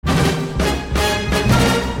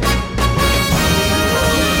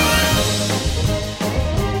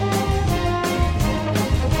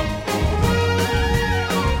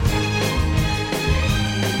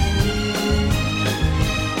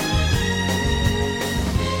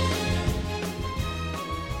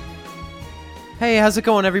Hey, how's it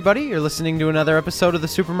going, everybody? You're listening to another episode of the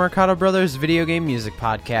Super Mercado Brothers Video Game Music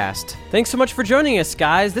Podcast. Thanks so much for joining us,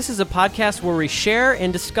 guys. This is a podcast where we share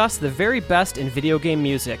and discuss the very best in video game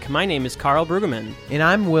music. My name is Carl Brueggemann. And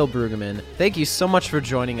I'm Will Brueggemann. Thank you so much for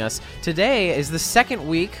joining us. Today is the second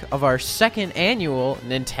week of our second annual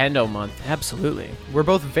Nintendo Month. Absolutely. We're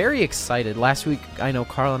both very excited. Last week, I know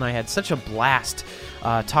Carl and I had such a blast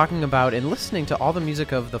talking about and listening to all the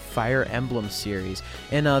music of the Fire Emblem series.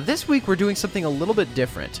 And this week, we're doing something a little bit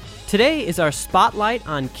different. Today is our spotlight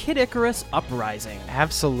on Kid Icarus Uprising.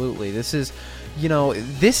 Absolutely. This is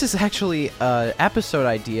actually an episode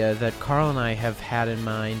idea that Carl and I have had in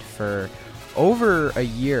mind for over a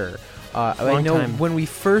year. I know when we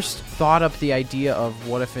first thought up the idea of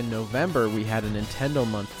what if in November we had a Nintendo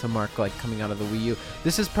month to mark like coming out of the Wii U,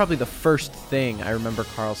 this is probably the first thing I remember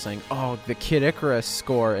Carl saying, oh, the Kid Icarus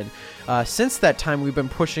score. And since that time, we've been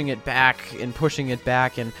pushing it back,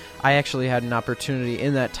 and I actually had an opportunity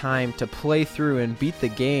in that time to play through and beat the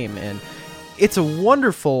game, and it's a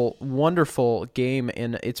wonderful, wonderful game,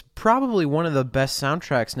 and it's probably one of the best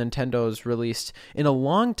soundtracks Nintendo's released in a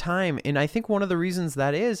long time. And I think one of the reasons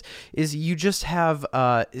that is you just have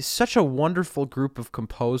such a wonderful group of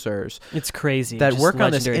composers. It's crazy that work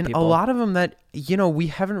on this, and people. A lot of them that we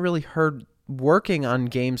haven't really heard working on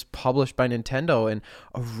games published by Nintendo in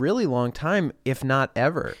a really long time, if not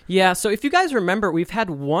ever. Yeah, so if you guys remember, we've had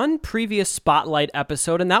one previous Spotlight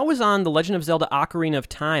episode, and that was on The Legend of Zelda Ocarina of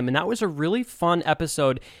Time, and that was a really fun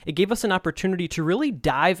episode. It gave us an opportunity to really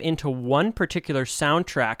dive into one particular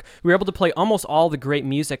soundtrack. We were able to play almost all the great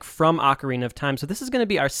music from Ocarina of Time, so this is going to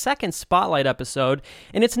be our second Spotlight episode,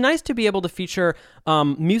 and it's nice to be able to feature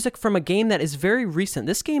music from a game that is very recent.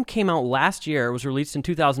 This game came out last year. It was released in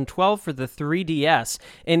 2012 for the 3DS,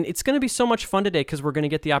 and it's going to be so much fun today because we're going to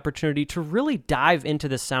get the opportunity to really dive into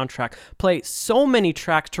this soundtrack, play so many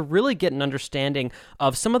tracks to really get an understanding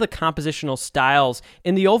of some of the compositional styles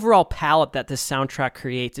and the overall palette that this soundtrack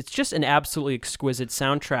creates. It's just an absolutely exquisite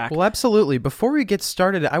soundtrack. Well, absolutely. Before we get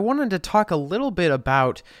started, I wanted to talk a little bit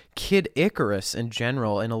about Kid Icarus in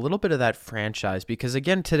general and a little bit of that franchise, because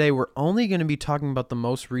again, today we're only going to be talking about the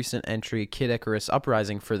most recent entry, Kid Icarus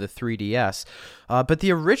Uprising for the 3DS, but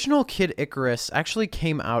the original Kid Icarus actually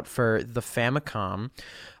came out for the Famicom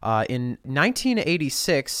in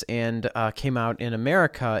 1986 and came out in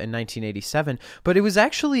America in 1987, but it was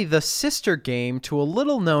actually the sister game to a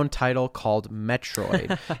little-known title called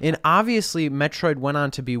Metroid. And obviously, Metroid went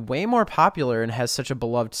on to be way more popular and has such a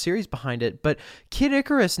beloved series behind it, but Kid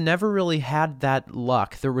Icarus never really had that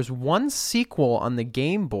luck. There was one sequel on the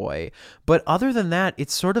Game Boy, but other than that,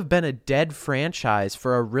 it's sort of been a dead franchise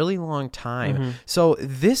for a really long time. Mm-hmm. So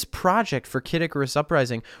this project for Kid Icarus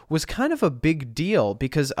Uprising was kind of a big deal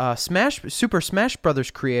because Super Smash Bros.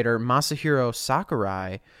 Creator Masahiro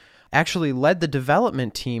Sakurai actually led the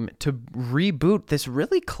development team to reboot this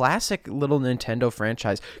really classic little Nintendo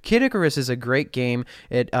franchise. Kid Icarus is a great game.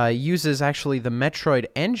 It uses actually the Metroid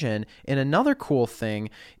engine, and another cool thing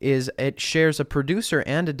is it shares a producer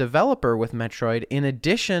and a developer with Metroid in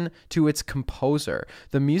addition to its composer.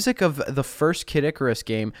 The music of the first Kid Icarus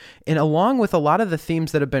game, and along with a lot of the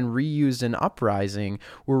themes that have been reused in Uprising,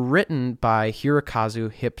 were written by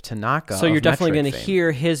Hirokazu Hip Tanaka. So you're definitely going to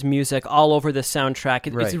hear his music all over the soundtrack.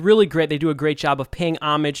 It's really great. They do a great job of paying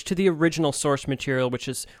homage to the original source material, which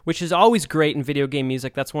is always great in video game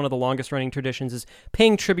music. That's one of the longest running traditions, is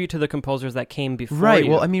paying tribute to the composers that came before. Right.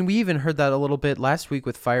 You. Well, I mean, we even heard that a little bit last week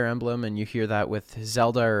with Fire Emblem, and you hear that with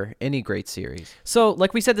Zelda or any great series. So,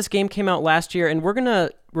 like we said, this game came out last year, and we're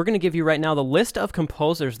gonna give you right now the list of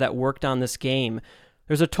composers that worked on this game.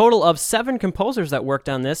 There's a total of 7 composers that worked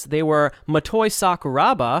on this. They were Motoi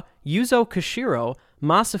Sakuraba, Yuzo Koshiro,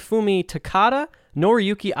 Masafumi Takada,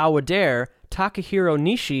 Noriyuki Awadare, Takahiro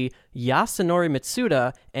Nishi, Yasunori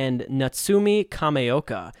Mitsuda, and Natsumi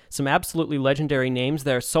Kameoka. Some absolutely legendary names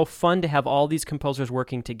there. So fun to have all these composers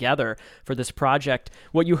working together for this project.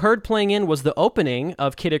 What you heard playing in was the opening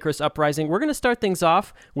of Kid Icarus Uprising. We're going to start things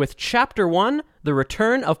off with Chapter 1, The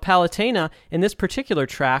Return of Palutena, and this particular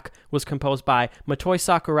track was composed by Motoi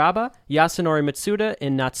Sakuraba, Yasunori Mitsuda,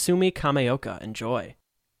 and Natsumi Kameoka. Enjoy.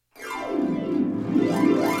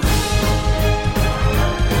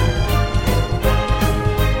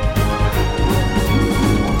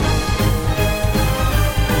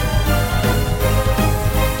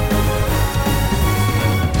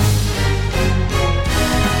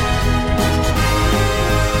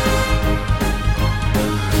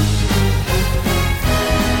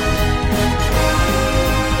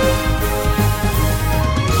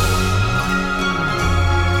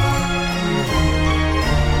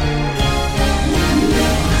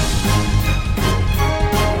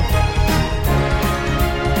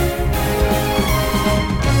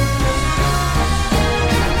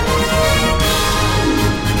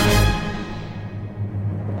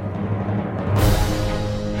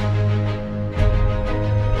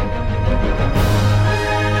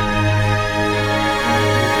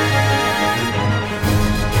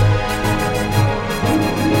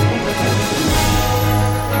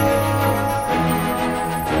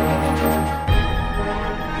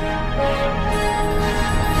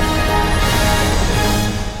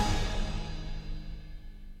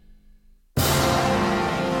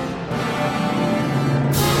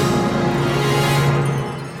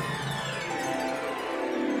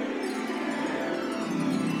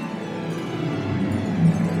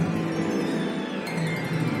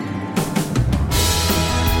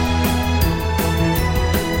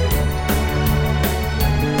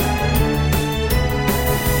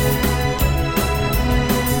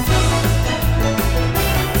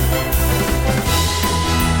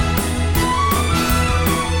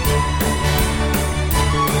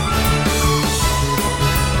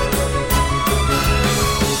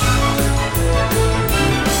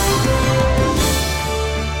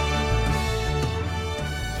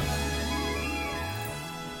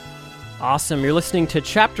 Awesome. You're listening to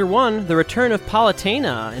Chapter 1, The Return of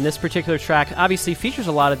Palutena. And this particular track obviously features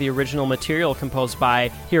a lot of the original material composed by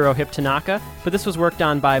Hirohito Tanaka, but this was worked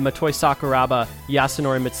on by Motoi Sakuraba,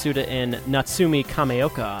 Yasunori Mitsuda, and Natsumi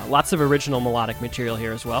Kameoka. Lots of original melodic material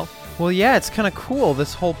here as well. Well, yeah, it's kind of cool.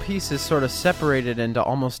 This whole piece is sort of separated into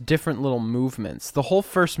almost different little movements. The whole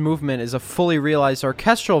first movement is a fully realized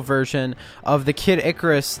orchestral version of the Kid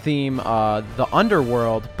Icarus theme, The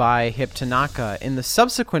Underworld, by Hip Tanaka. And the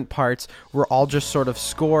subsequent parts were all just sort of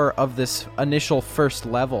score of this initial first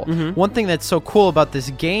level. One thing that's so cool about this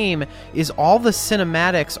game is all the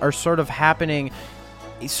cinematics are sort of happening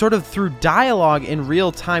sort of through dialogue in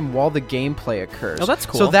real time while the gameplay occurs. Oh, that's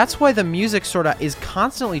cool. So that's why the music sort of is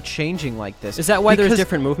constantly changing like this. Is that why there's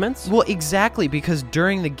different movements? Well, exactly, because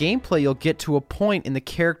during the gameplay you'll get to a point and the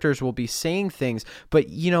characters will be saying things, but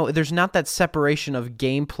there's not that separation of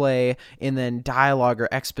gameplay and then dialogue or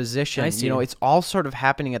exposition. I see. It's all sort of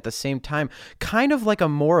happening at the same time, kind of like a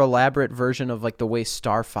more elaborate version of like the way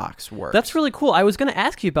Star Fox works. That's really cool. I was going to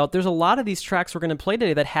ask you about, there's a lot of these tracks we're going to play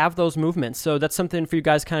today that have those movements, so that's something for you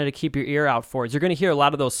guys kind of to keep your ear out for. You're going to hear a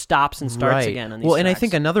lot of those stops and starts again on these and I tracks.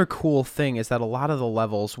 think another cool thing is that a lot of the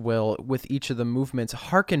levels will, with each of the movements,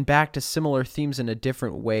 harken back to similar themes in a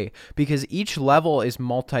different way, because each level is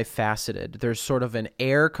multifaceted. There's sort of an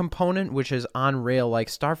air component, which is on rail like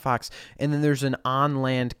Star Fox, and then there's an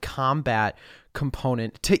on-land combat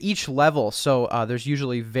component to each level. So there's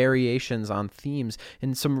usually variations on themes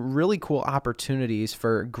and some really cool opportunities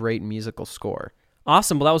for great musical score.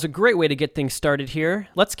 Awesome. Well, that was a great way to get things started here.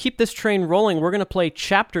 Let's keep this train rolling. We're going to play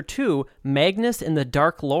Chapter 2, Magnus and the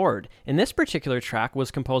Dark Lord. And this particular track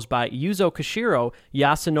was composed by Yuzo Koshiro,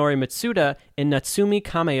 Yasunori Mitsuda, and Natsumi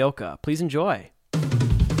Kameoka. Please enjoy.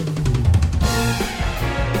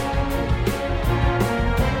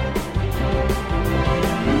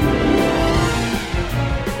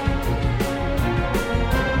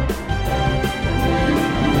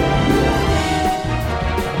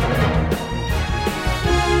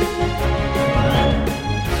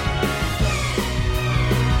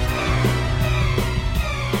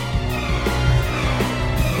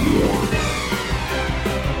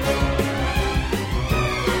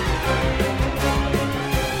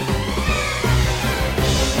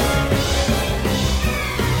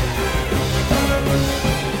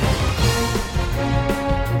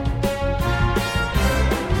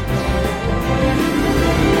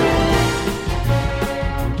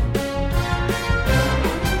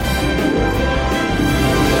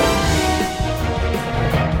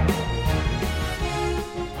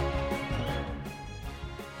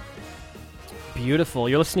 Beautiful.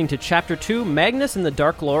 You're listening to Chapter 2, Magnus and the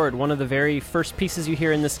Dark Lord, one of the very first pieces you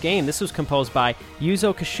hear in this game. This was composed by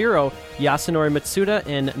Yuzo Koshiro, Yasunori Mitsuda,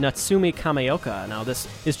 and Natsumi Kameoka. Now, this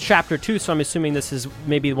is Chapter 2, so I'm assuming this is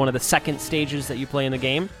maybe one of the second stages that you play in the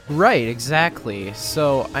game? Right, exactly.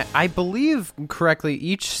 So I believe correctly,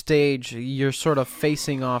 each stage you're sort of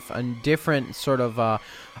facing off a different sort of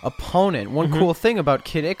opponent. One cool thing about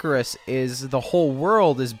Kid Icarus is the whole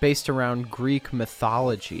world is based around Greek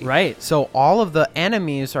mythology. Right. So all of the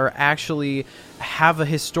enemies are actually have a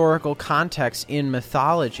historical context in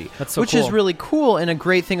mythology. That's so which cool. is really cool. And a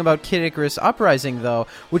great thing about Kid Icarus Uprising, though,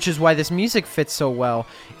 which is why this music fits so well,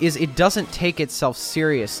 is it doesn't take itself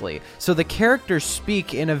seriously. So the characters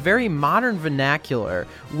speak in a very modern vernacular,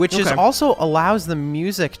 which is also allows the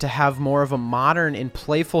music to have more of a modern and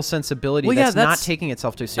playful sensibility that's not taking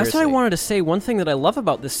itself too seriously. That's what I wanted to say. One thing that I love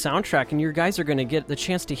about this soundtrack, and you guys are going to get the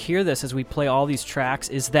chance to hear this as we play all these tracks,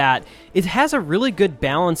 is that it has a really good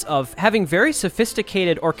balance of having very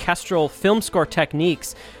sophisticated orchestral film score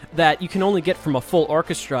techniques that you can only get from a full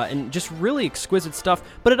orchestra, and just really exquisite stuff,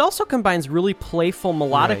 but it also combines really playful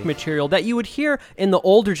melodic material that you would hear in the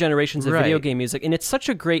older generations of video game music, and it's such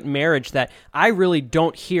a great marriage that I really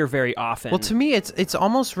don't hear very often. Well, to me, it's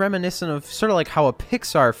almost reminiscent of sort of like how a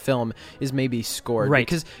Pixar film is maybe scored,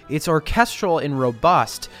 because it's orchestral and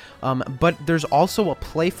robust, but there's also a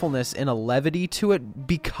playfulness and a levity to it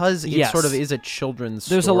because it sort of is a children's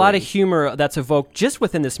There's story. a lot of humor that's evoked just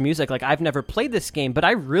within this music. Like, I've never played this game, but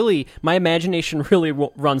my imagination really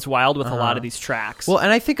runs wild with a lot of these tracks. Well,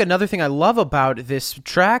 and I think another thing I love about this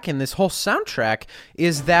track and this whole soundtrack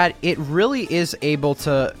is that it really is able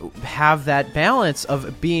to have that balance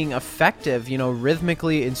of being effective,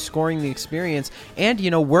 rhythmically in scoring the experience, and,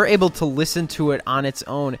 we're able to listen to it on its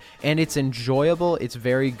own, and it's enjoyable, it's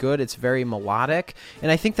very good, it's very melodic,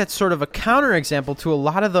 and I think that's sort of a counterexample to a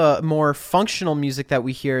lot of the more functional music that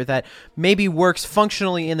we hear that maybe works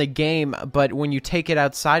functionally in the game, but when you take it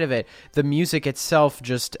outside outside of it, the music itself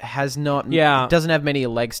just has not, Yeah. doesn't have many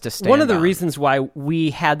legs to stand One of the on. reasons why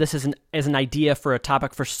we had this as an idea for a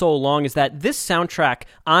topic for so long is that this soundtrack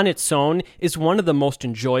on its own is one of the most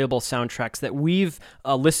enjoyable soundtracks that we've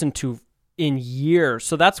listened to in years.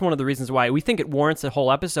 So that's one of the reasons why we think it warrants a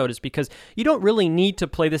whole episode, is because you don't really need to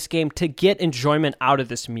play this game to get enjoyment out of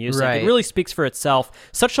this music. Right. It really speaks for itself.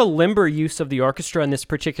 Such a limber use of the orchestra in this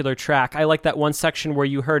particular track. I like that one section where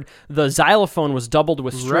you heard the xylophone was doubled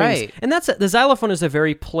with strings. Right. And the xylophone is a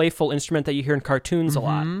very playful instrument that you hear in cartoons a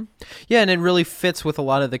lot. Yeah, and it really fits with a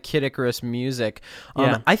lot of the Kid Icarus music.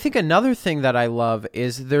 Yeah. I think another thing that I love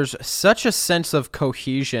is there's such a sense of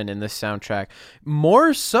cohesion in this soundtrack,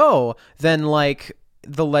 more so than like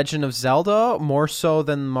The Legend of Zelda, more so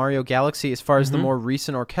than Mario Galaxy as far as the more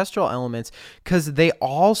recent orchestral elements, because they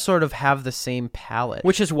all sort of have the same palette.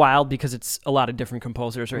 Which is wild because it's a lot of different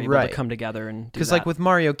composers are able Right. to come together and do Because that. like with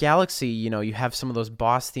Mario Galaxy, you know, you have some of those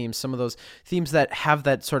boss themes, some of those themes that have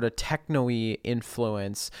that sort of techno-y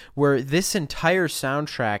influence, where this entire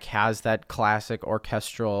soundtrack has that classic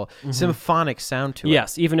orchestral symphonic sound to it.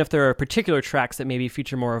 Yes, even if there are particular tracks that maybe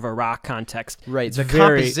feature more of a rock context. Right. It's The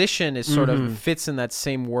very- composition is sort of fits in that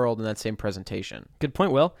same world and that same presentation. Good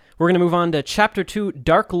point, Will. We're going to move on to Chapter 2,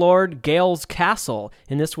 Dark Lord Gale's Castle,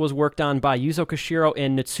 and this was worked on by Yuzo Koshiro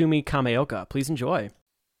and Natsumi Kameoka. Please enjoy.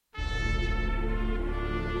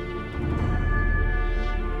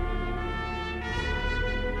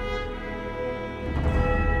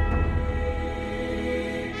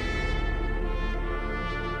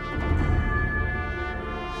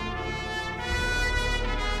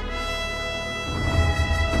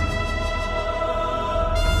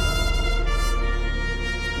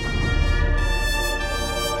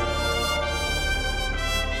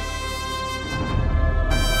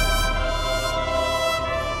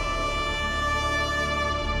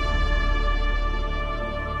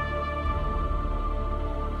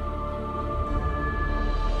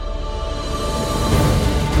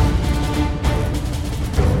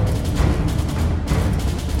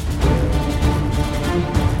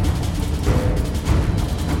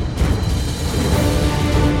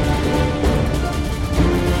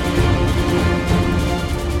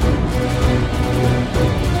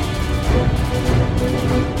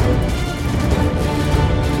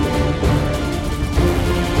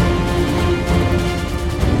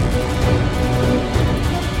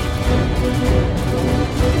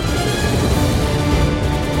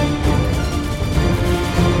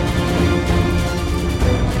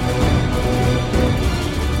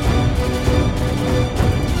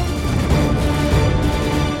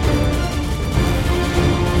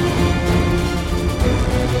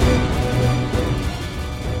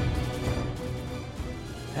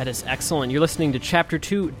 That is excellent. You're listening to Chapter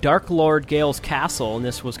 2, Dark Lord Gale's Castle, and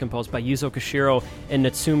this was composed by Yuzo Koshiro and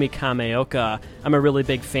Natsumi Kameoka. I'm a really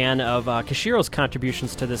big fan of Koshiro's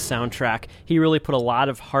contributions to this soundtrack. He really put a lot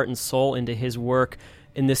of heart and soul into his work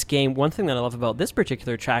in this game. One thing that I love about this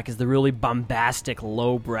particular track is the really bombastic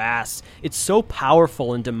low brass. It's so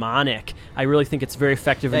powerful and demonic. I really think it's very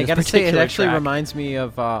effective in I this gotta say, particular it actually track. reminds me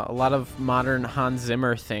of a lot of modern Hans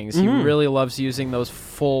Zimmer things. He really loves using those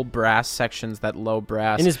full brass sections, that low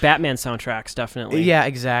brass. In his Batman soundtracks, definitely. Yeah,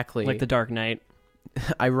 exactly. Like The Dark Knight.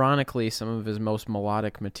 Ironically, some of his most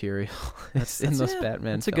melodic material is in those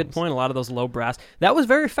Batman That's a good films. point. A lot of those low brass. That was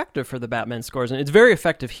very effective for the Batman scores, and it's very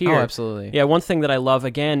effective here. Oh, absolutely. Yeah, one thing that I love,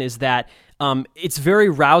 again, is that it's very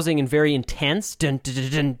rousing and very intense. Dun, dun, dun,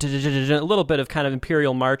 dun, dun, dun, dun, a little bit of kind of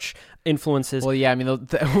Imperial March influences. Well, yeah, I mean,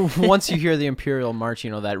 once you hear the Imperial March, you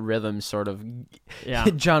know, that rhythm sort of... Yeah.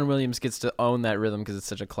 John Williams gets to own that rhythm because it's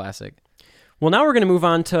such a classic. Well, now we're going to move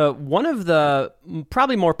on to one of the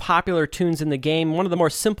probably more popular tunes in the game, one of the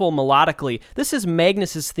more simple melodically. This is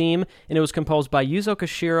Magnus's theme, and it was composed by Yuzo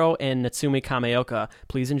Koshiro and Natsumi Kameoka.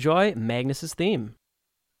 Please enjoy Magnus's theme.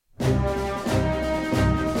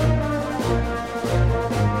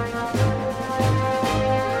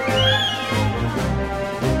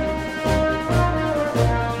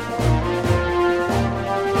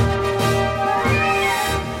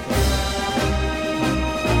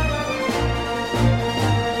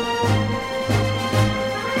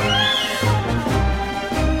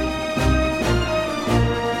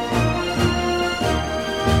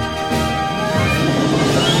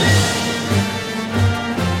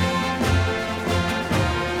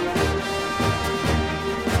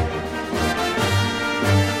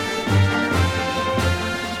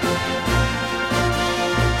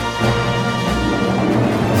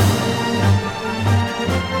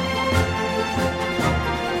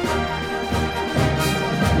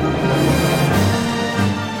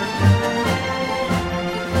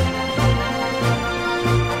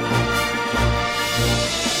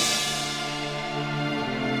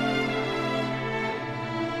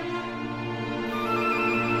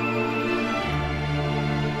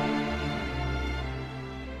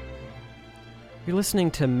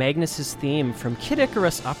 listening to Magnus's theme from Kid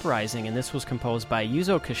Icarus Uprising, and this was composed by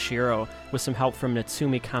Yuzo Koshiro with some help from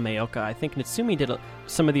Natsumi Kameoka. I think Natsumi did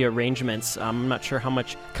some of the arrangements. I'm not sure how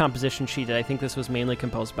much composition she did. I think this was mainly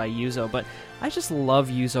composed by Yuzo, but I just love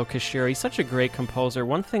Yuzo Koshiro. He's such a great composer.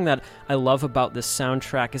 One thing that I love about this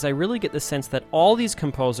soundtrack is I really get the sense that all these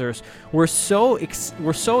composers were so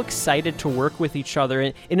excited to work with each other,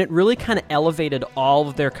 and it really kind of elevated all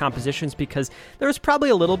of their compositions, because there was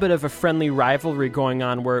probably a little bit of a friendly rivalry going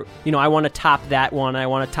on where, I want to top that one, I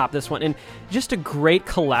want to top this one, and just a great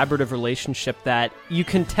collaborative relationship that you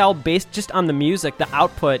can tell based just on the music, the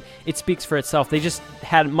output, it speaks for itself. They just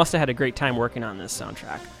must have had a great time working on this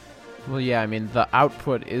soundtrack. Well, yeah, I mean, the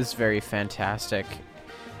output is very fantastic.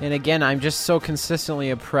 And again, I'm just so consistently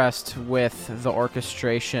impressed with the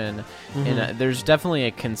orchestration. And there's definitely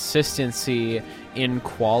a consistency in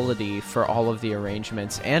quality for all of the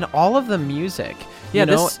arrangements and all of the music. Yeah,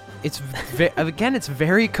 it's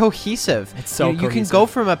very cohesive. It's so cohesive. You can go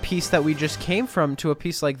from a piece that we just came from to a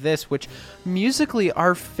piece like this, which musically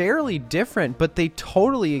are fairly different, but they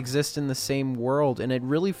totally exist in the same world. And it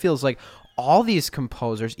really feels like all these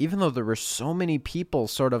composers, even though there were so many people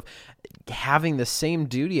sort of having the same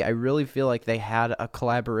duty, I really feel like they had a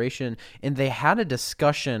collaboration and they had a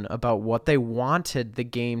discussion about what they wanted the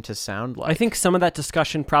game to sound like. I think some of that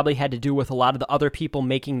discussion probably had to do with a lot of the other people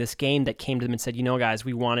making this game that came to them and said, guys,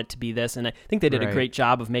 we want it to be this. And I think they did a great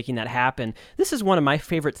job of making that happen. This is one of my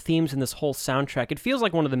favorite themes in this whole soundtrack. It feels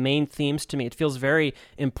like one of the main themes to me. It feels very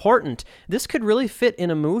important. This could really fit in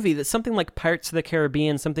a movie that's something like Pirates of the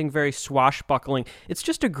Caribbean, something very swashbuckling. It's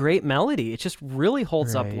just a great melody. It just really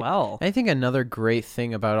holds up well. I think another great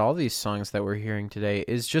thing about all these songs that we're hearing today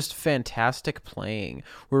is just fantastic playing.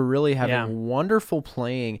 We're really having wonderful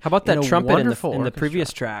playing. How about that trumpet in the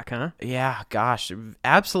previous track, huh? Yeah, gosh,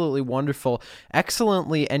 absolutely wonderful.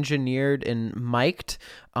 Excellently engineered and mic'd.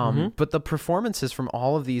 But the performances from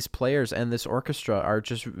all of these players and this orchestra are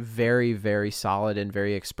just very, very solid and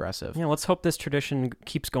very expressive. Yeah, let's hope this tradition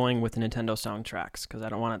keeps going with the Nintendo soundtracks, because I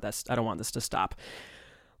don't want this to stop.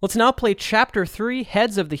 Let's now play Chapter 3,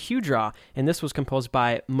 Heads of the Hydra, and this was composed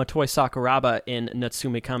by Motoi Sakuraba and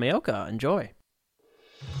Natsumi Kameoka. Enjoy.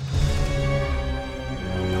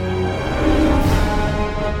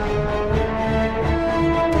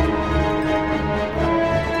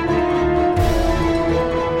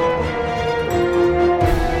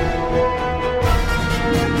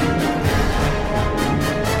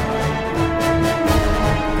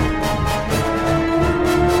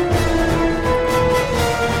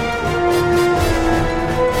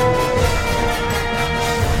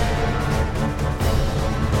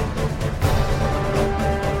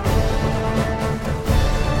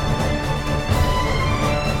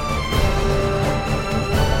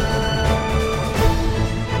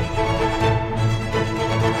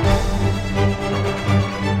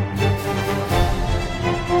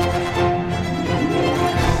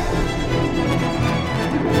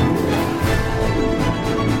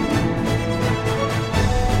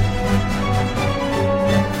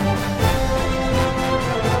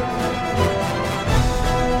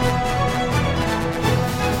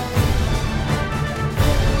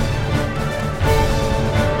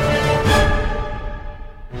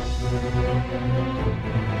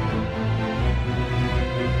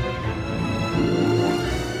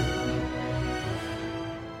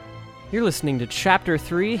 You're listening to Chapter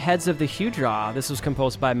 3, Heads of the Hydra. This was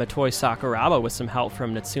composed by Motoi Sakuraba with some help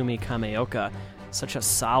from Natsumi Kameoka. Such a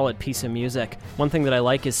solid piece of music. One thing that I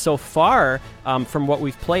like is so far from what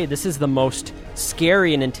we've played, this is the most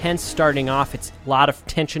scary and intense starting off. It's a lot of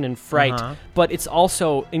tension and fright, but it's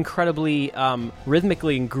also incredibly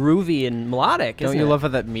rhythmically and groovy and melodic. Don't you love how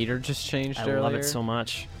that meter just changed earlier? I love it so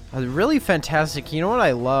much. Really fantastic. You know what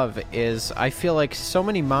I love is I feel like so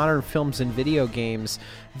many modern films and video games,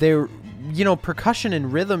 percussion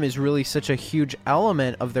and rhythm is really such a huge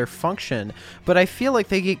element of their function, but I feel like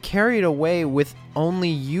they get carried away with only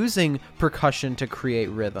using percussion to create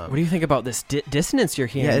rhythm. What do you think about this dissonance you're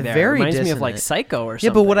hearing there? Very reminds dissonant. Me of like Psycho or something.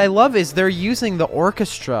 Yeah, but what I love is they're using the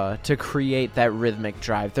orchestra to create that rhythmic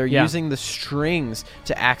drive. They're using the strings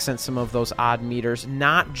to accent some of those odd meters,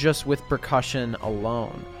 not just with percussion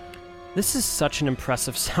alone. This is such an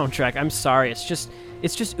impressive soundtrack. I'm sorry.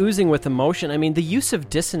 it's just oozing with emotion. I mean, the use of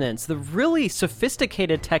dissonance, the really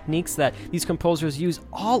sophisticated techniques that these composers use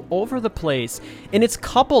all over the place. And it's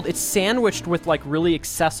sandwiched with like really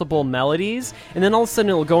accessible melodies. And then all of a sudden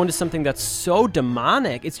it'll go into something that's so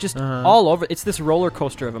demonic. It's just all over. It's this roller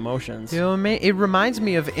coaster of emotions. It reminds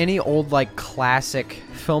me of any old like classic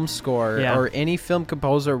film score or any film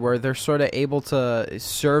composer where they're sort of able to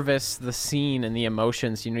service the scene and the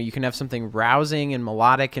emotions. You can have something rousing and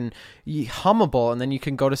melodic and hummable, and then you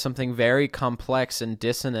can go to something very complex and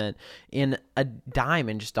dissonant in a dime,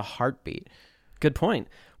 in just a heartbeat. Good point.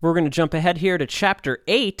 We're going to jump ahead here to Chapter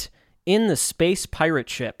 8, In the Space Pirate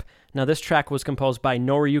Ship. Now, this track was composed by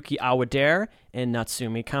Noriyuki Awadare and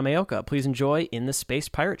Natsumi Kameoka. Please enjoy In the Space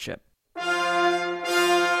Pirate Ship.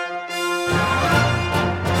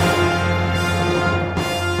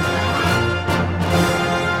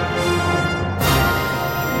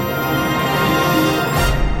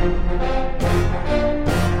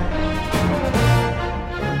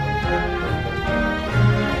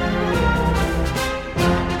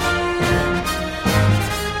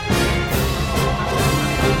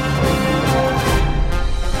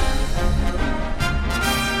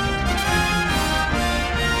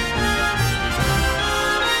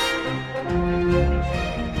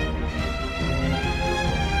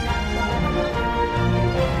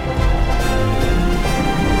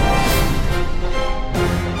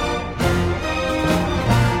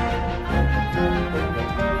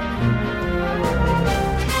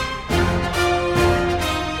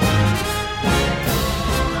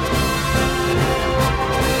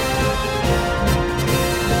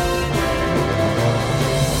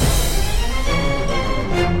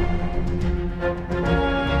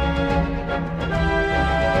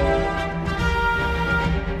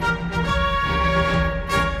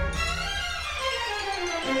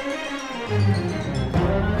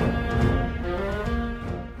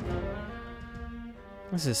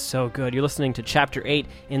 This is so good. You're listening to Chapter 8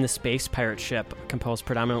 in the Space Pirate Ship, composed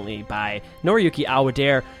predominantly by Noriyuki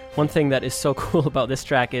Awadare. One thing that is so cool about this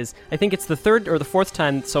track is, I think it's the third or the fourth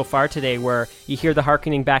time so far today where you hear the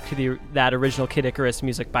harkening back to that original Kid Icarus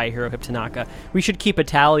music by Hirohito Tanaka. We should keep a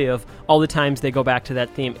tally of all the times they go back to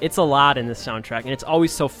that theme. It's a lot in this soundtrack, and it's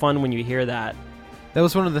always so fun when you hear that. That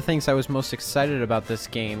was one of the things I was most excited about this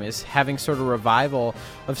game, is having sort of revival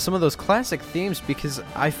of some of those classic themes, because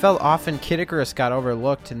I felt often Kid Icarus got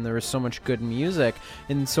overlooked and there was so much good music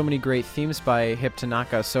and so many great themes by Hip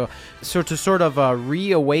Tanaka. So to sort of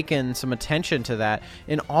reawaken some attention to that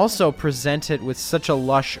and also present it with such a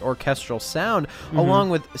lush orchestral sound, along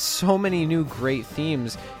with so many new great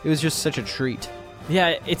themes, it was just such a treat.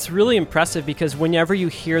 Yeah, it's really impressive because whenever you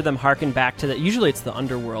hear them harken back to that, usually it's the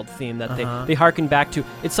Underworld theme that they harken back to.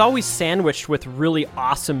 It's always sandwiched with really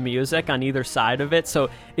awesome music on either side of it, so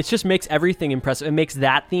it just makes everything impressive. It makes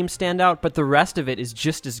that theme stand out, but the rest of it is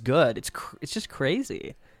just as good. It's just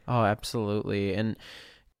crazy. Oh, absolutely. And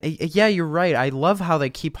yeah, you're right. I love how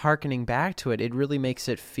they keep harkening back to it. It really makes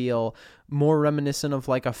it feel more reminiscent of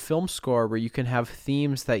like a film score where you can have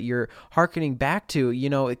themes that you're harkening back to,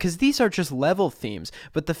 because these are just level themes.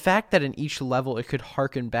 But the fact that in each level it could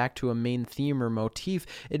harken back to a main theme or motif,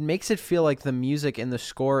 it makes it feel like the music and the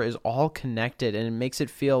score is all connected, and it makes it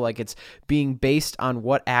feel like it's being based on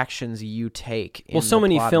what actions you take. Well, so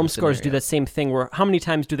many film scores do that same thing where how many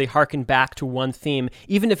times do they harken back to one theme?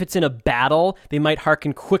 Even if it's in a battle, they might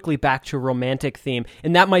harken quickly back to a romantic theme,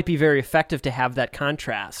 and that might be very effective to have that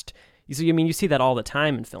contrast. So, you see that all the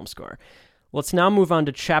time in film score. Let's now move on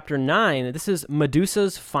to Chapter 9. This is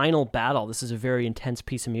Medusa's Final Battle. This is a very intense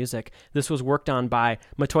piece of music. This was worked on by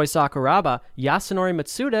Motoi Sakuraba, Yasunori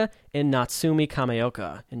Matsuda, and Natsumi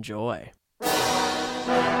Kameoka. Enjoy.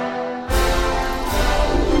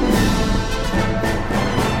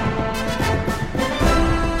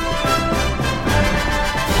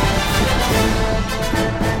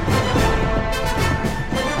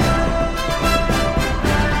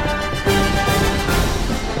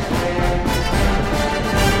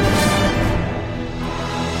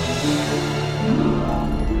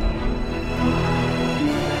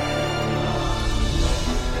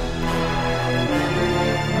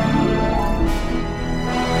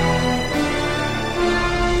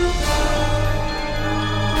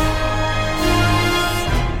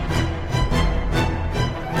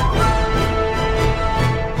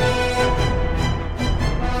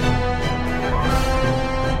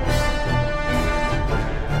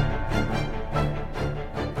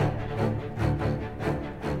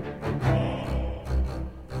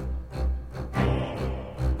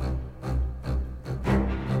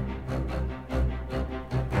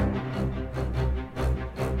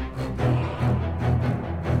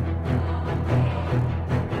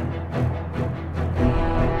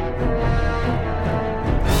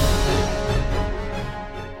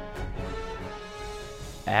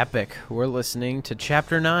 epic. We're listening to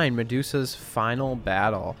Chapter 9, Medusa's Final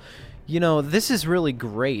Battle. You know, this is really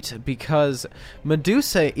great because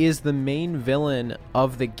Medusa is the main villain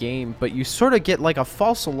of the game, but you sort of get like a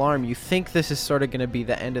false alarm. You think this is sort of going to be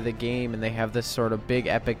the end of the game and they have this sort of big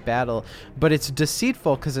epic battle, but it's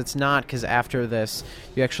deceitful because it's not, because after this,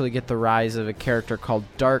 you actually get the rise of a character called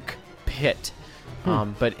Dark Pit.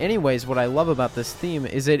 But anyways, what I love about this theme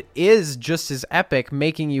is it is just as epic,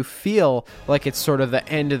 making you feel like it's sort of the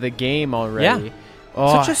end of the game already. Yeah.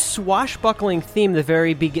 Such a swashbuckling theme, the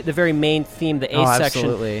very main theme, the A section.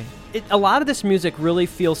 Absolutely. A lot of this music really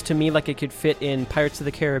feels to me like it could fit in Pirates of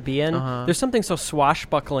the Caribbean. There's something so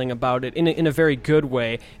swashbuckling about it in a very good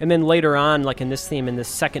way. And then later on, like in this theme, in this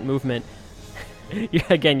second movement,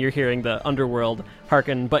 again, you're hearing the underworld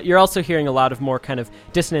harken, but you're also hearing a lot of more kind of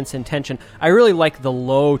dissonance and tension. I really like the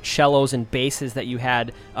low cellos and basses that you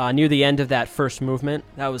had near the end of that first movement.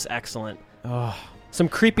 That was excellent. Some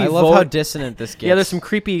creepy. I love how dissonant this gets. Yeah, there's some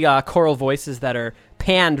creepy choral voices that are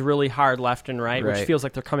panned really hard left and right, which feels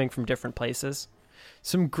like they're coming from different places.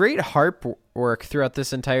 Some great harp work throughout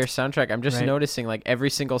this entire soundtrack. I'm just noticing like every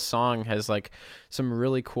single song has like some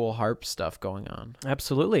really cool harp stuff going on.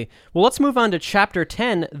 Absolutely. Well, let's move on to Chapter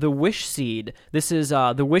 10, The Wish Seed. This is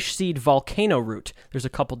the Wish Seed Volcano Root. There's a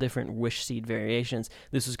couple different Wish Seed variations.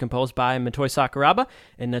 This was composed by Motoi Sakuraba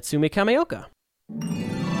and Natsume Kameoka.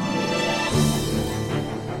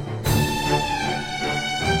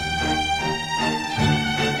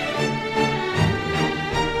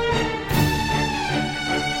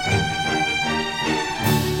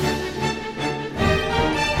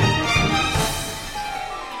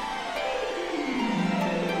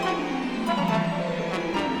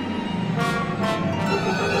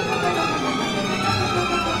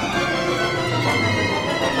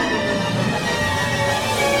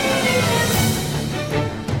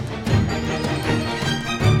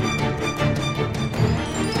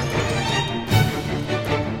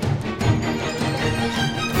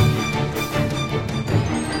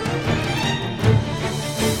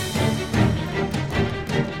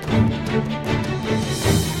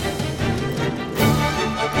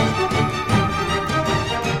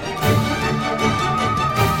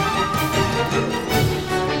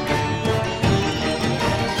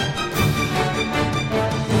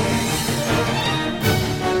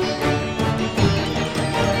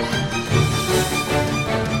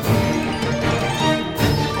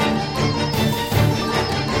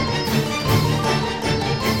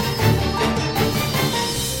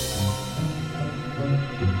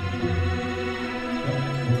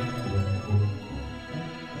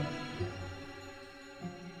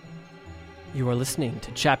 You are listening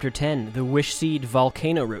to Chapter 10, The Wish Seed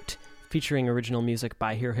Volcano Root, featuring original music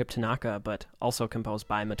by Hirohito Tanaka, but also composed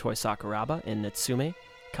by Motoi Sakuraba and Natsume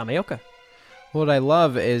Kameoka. What I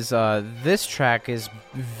love is this track is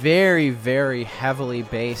very, very heavily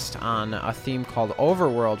based on a theme called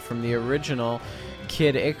Overworld from the original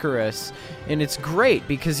Kid Icarus, and it's great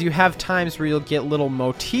because you have times where you'll get little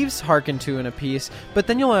motifs harkened to in a piece, but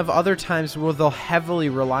then you'll have other times where they'll heavily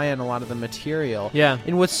rely on a lot of the material. Yeah.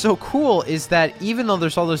 And what's so cool is that even though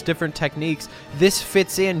there's all those different techniques, this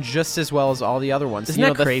fits in just as well as all the other ones. Isn't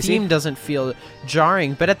that crazy? The theme doesn't feel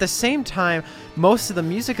jarring, but at the same time, most of the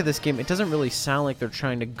music of this game, it doesn't really sound like they're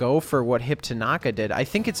trying to go for what Hip Tanaka did. I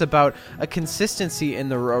think it's about a consistency in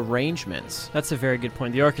the arrangements. That's a very good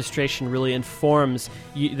point. The orchestration really informs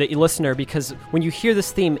the listener, because when you hear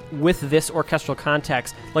this theme with this orchestral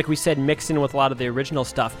context, like we said, mixed in with a lot of the original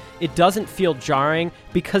stuff, it doesn't feel jarring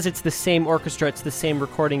because it's the same orchestra, it's the same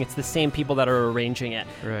recording, it's the same people that are arranging it.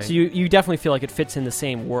 Right. So you definitely feel like it fits in the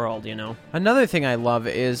same world, you know? Another thing I love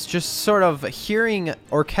is just sort of hearing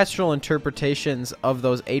orchestral interpretations of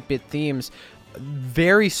those 8-bit themes.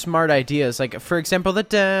 Very smart ideas, like for example the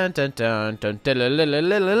dun dun dun dun dun dun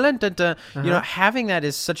dun dun dun. You know, having that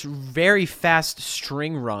is such very fast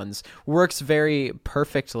string runs works very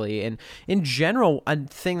perfectly. And in general, a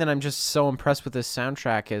thing that I'm just so impressed with this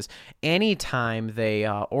soundtrack is anytime they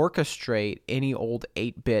orchestrate any old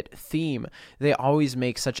 8-bit theme, they always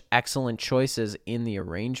make such excellent choices in the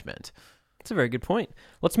arrangement. That's a very good point.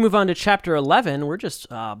 Let's move on to Chapter 11. We're just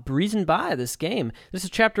breezing by this game. This is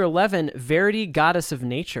Chapter 11, Verity, Goddess of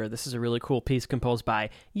Nature. This is a really cool piece composed by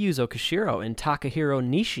Yuzo Koshiro and Takahiro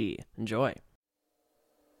Nishi. Enjoy.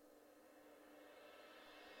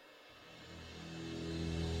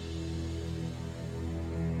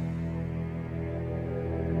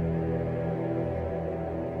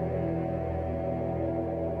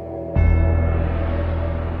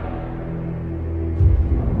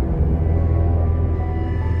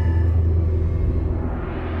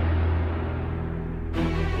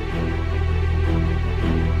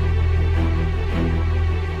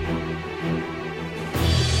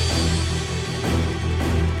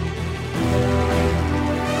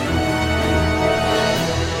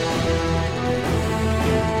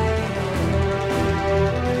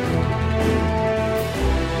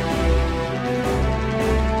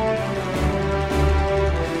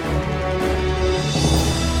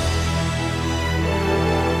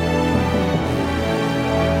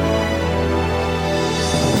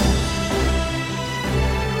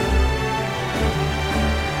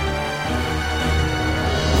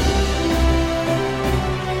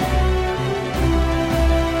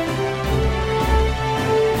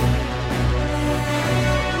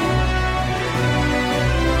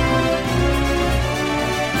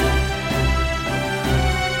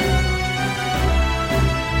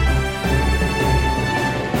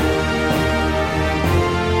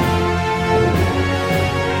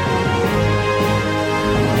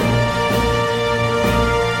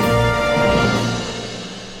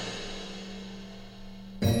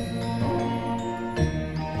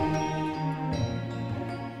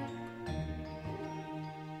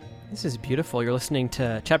 This is beautiful. You're listening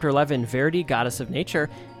to Chapter 11, Verity, Goddess of Nature.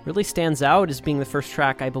 Really stands out as being the first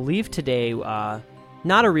track, I believe, today.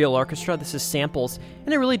 Not a real orchestra. This is samples.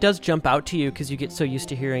 And it really does jump out to you because you get so used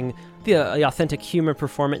to hearing the authentic human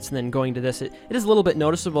performance and then going to this. It is a little bit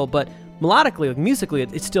noticeable, but melodically, like musically,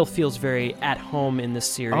 it still feels very at home in this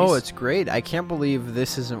series. Oh, it's great. I can't believe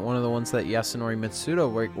this isn't one of the ones that Yasunori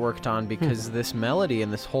Mitsuda worked on, because this melody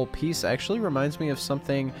and this whole piece actually reminds me of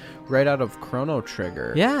something right out of Chrono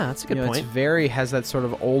Trigger. Yeah, that's a good point. It's has that sort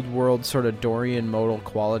of old world sort of Dorian modal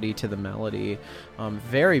quality to the melody.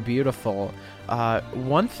 Very beautiful.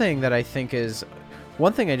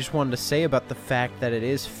 One thing I just wanted to say about the fact that it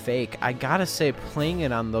is fake, I gotta say, playing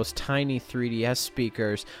it on those tiny 3DS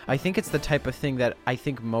speakers, I think it's the type of thing that I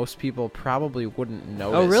think most people probably wouldn't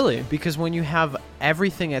notice. Oh, really? Because when you have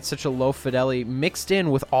everything at such a low fidelity mixed in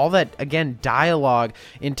with all that, again, dialogue,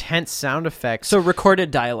 intense sound effects. So recorded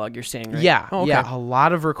dialogue, you're saying, right? Yeah, oh, okay. Yeah, a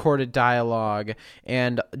lot of recorded dialogue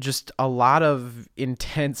and just a lot of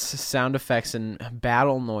intense sound effects and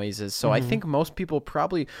battle noises. So I think most people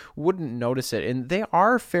probably wouldn't notice it. And they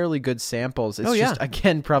are fairly good samples. It's just,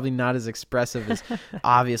 again, probably not as expressive as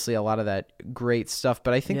obviously a lot of that great stuff.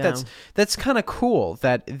 But I think that's kind of cool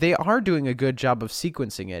that they are doing a good job of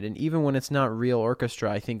sequencing it. And even when it's not real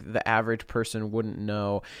orchestra, I think the average person wouldn't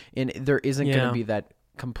know. And there isn't going to be that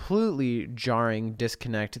completely jarring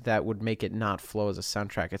disconnect that would make it not flow as a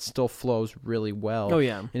soundtrack. It still flows really well. Oh,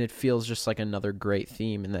 yeah. And it feels just like another great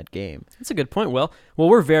theme in that game. That's a good point, Will. Well,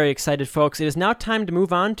 we're very excited, folks. It is now time to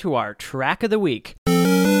move on to our track of the week.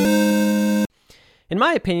 In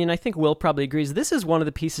my opinion, I think Will probably agrees, this is one of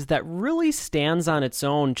the pieces that really stands on its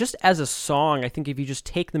own. Just as a song, I think if you just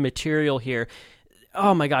take the material here,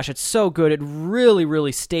 oh my gosh, it's so good. It really,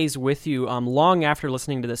 really stays with you long after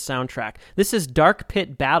listening to this soundtrack. This is Dark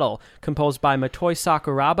Pit Battle, composed by Motoi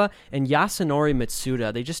Sakuraba and Yasunori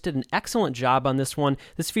Mitsuda. They just did an excellent job on this one.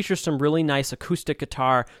 This features some really nice acoustic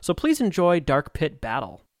guitar, so please enjoy Dark Pit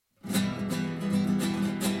Battle.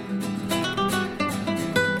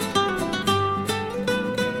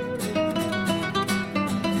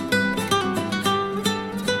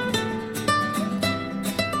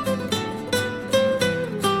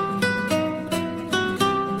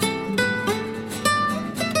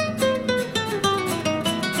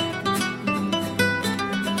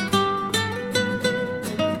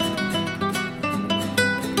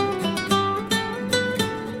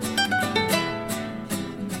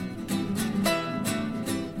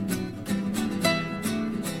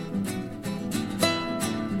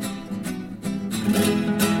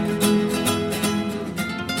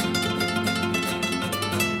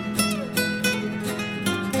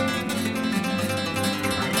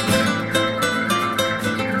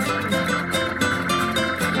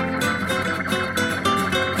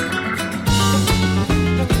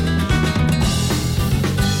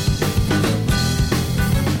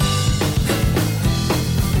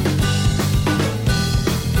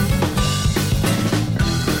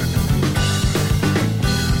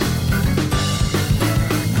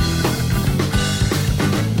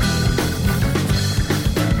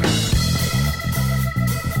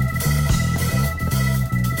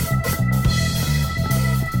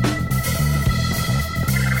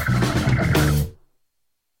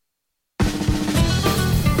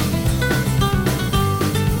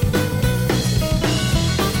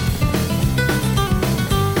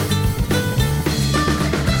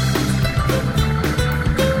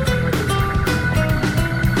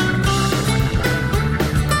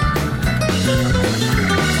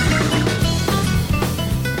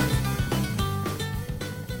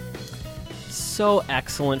 So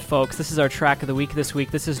excellent, folks. This is our track of the week this week.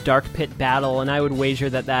 This is Dark Pit Battle, and I would wager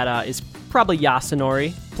that is probably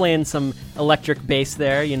Yasunori playing some electric bass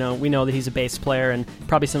there. You know, we know that he's a bass player, and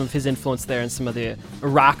probably some of his influence there and some of the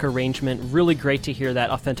rock arrangement. Really great to hear that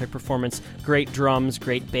authentic performance. Great drums,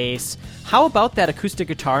 great bass. How about that acoustic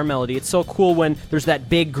guitar melody? It's so cool when there's that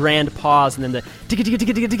big grand pause, and then the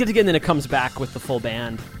and then it comes back with the full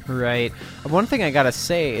band. Right. One thing I gotta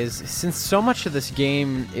say is, since so much of this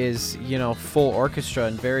game is, full orchestra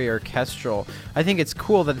and very orchestral, I think it's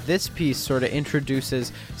cool that this piece sort of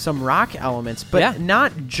introduces some rock elements, but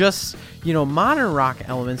not just, modern rock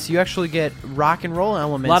elements. You actually get rock and roll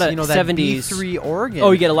elements. A lot of that 70s B3 organ.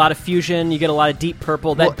 Oh, you get a lot of fusion. You get a lot of Deep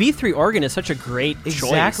Purple. That B3 organ is such a great choice.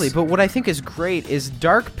 Exactly. But what I think is great is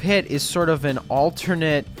Dark Pit is sort of an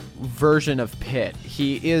alternate version of Pit.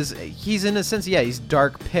 He's in a sense, he's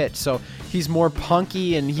Dark Pit, so he's more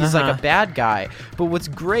punky and he's like a bad guy. But what's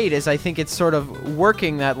great is I think it's sort of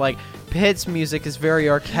working that, like, Pitt's music is very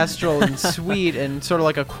orchestral and sweet and sort of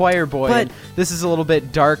like a choir boy. But- and this is a little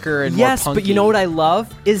bit darker and Yes, more punky. but you know what I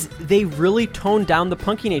love is they really toned down the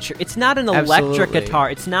punky nature. It's not an electric Absolutely. guitar.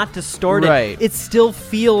 It's not distorted. Right. It still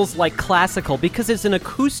feels like classical because it's an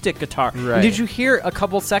acoustic guitar. And Right. did you hear a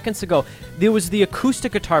couple seconds ago? There was the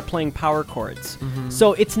acoustic guitar playing power chords.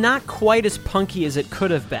 So it's not quite as punky as it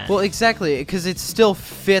could have been. Well, exactly, because it still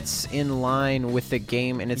fits in line with the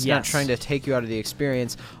game, and it's not Yes. trying to take you out of the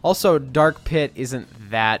experience. Also, Dark Pit isn't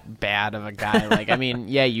that bad of a guy. Like, I mean,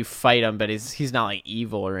 yeah, you fight him, but he's not like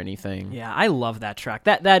evil or anything. Yeah, I love that track.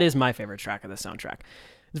 That is my favorite track of the soundtrack.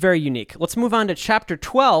 It's very unique. Let's move on to Chapter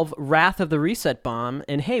 12, Wrath of the Reset Bomb.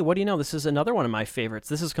 And hey, what do you know? This is another one of my favorites.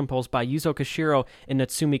 This is composed by Yuzo Koshiro and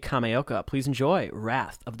Natsumi Kameoka. Please enjoy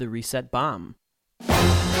Wrath of the Reset Bomb.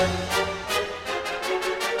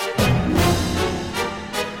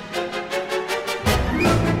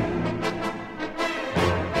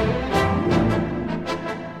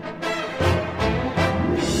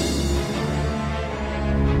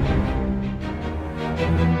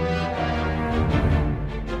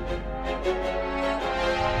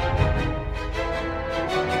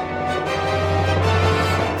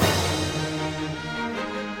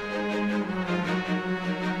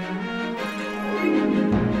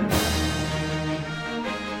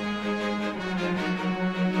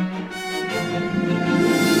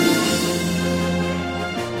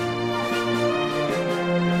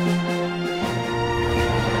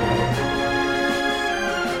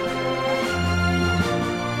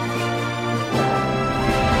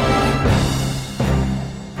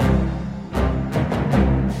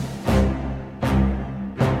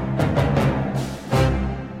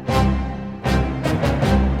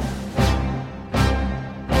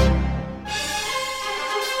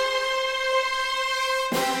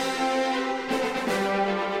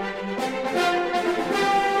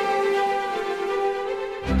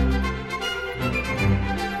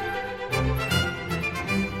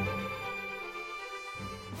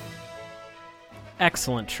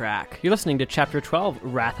 Excellent track. You're listening to Chapter 12,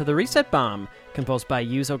 Wrath of the Reset Bomb, composed by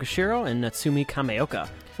Yuzo Koshiro and Natsumi Kameoka.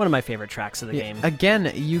 One of my favorite tracks of the game.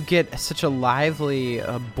 Again, you get such a lively,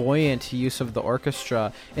 buoyant use of the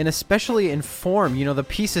orchestra, and especially in form. You know, the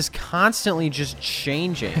piece is constantly just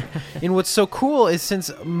changing. And what's so cool is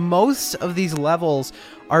since most of these levels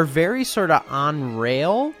are very sort of on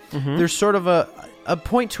rail, there's sort of a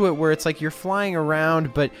point to it where it's like you're flying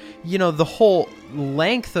around, but, you know, the whole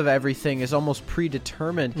length of everything is almost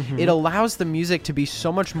predetermined. It allows the music to be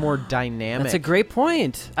so much more dynamic. That's a great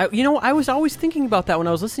point. I was always thinking about that when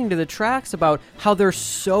I was listening to the tracks, about how they're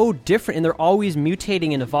so different and they're always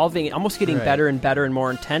mutating and evolving, almost getting Right. better and better and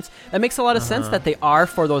more intense. That makes a lot of sense that they are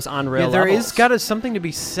for those on-rail Yeah, there levels. is got something to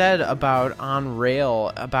be said about on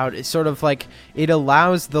rail, about it sort of like it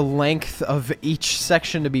allows the length of each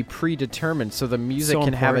section to be predetermined, so the music So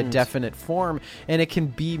can have a important. definite form and it can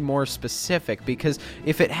be more specific. Because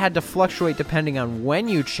if it had to fluctuate depending on when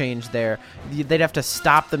you change there, they'd have to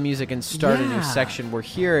stop the music and start a new Yeah. section. Where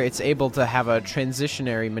here it's able to have a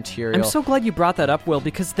transitionary material. I'm so glad you brought that up, Will,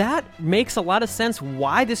 because that makes a lot of sense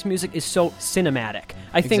why this music is so cinematic.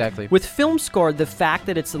 I think Exactly. with film score, the fact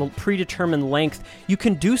that it's a predetermined length, you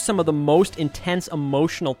can do some of the most intense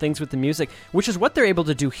emotional things with the music, which is what they're able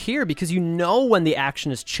to do here, because you know when the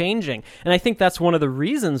action is changing. And I think that's one of the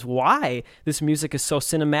reasons why this music is so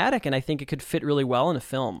cinematic, and I think it could fit really well in a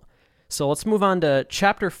film. So let's move on to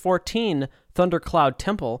Chapter 14, Thundercloud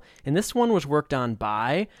Temple, and this one was worked on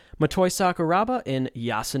by Motoi Sakuraba and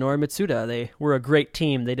Yasunori Mitsuda. They were a great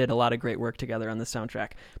team. They did a lot of great work together on this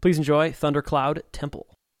soundtrack. Please enjoy Thundercloud Temple.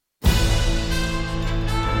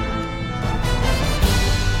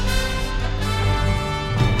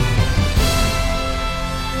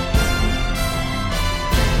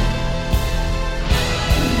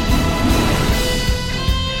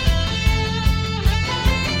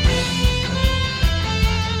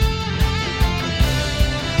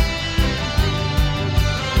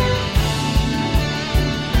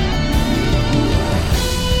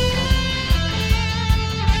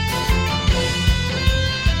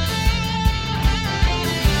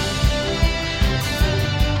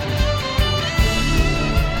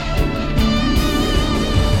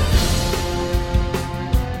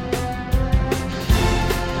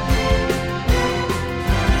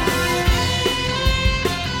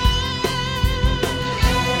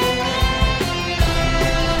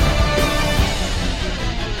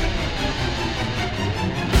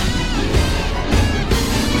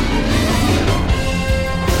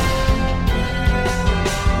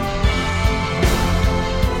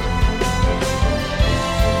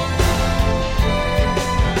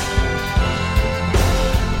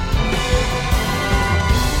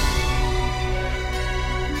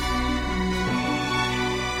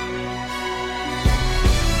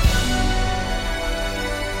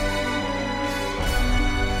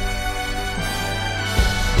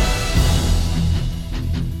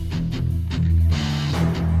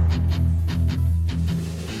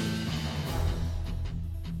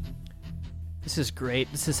 This is great.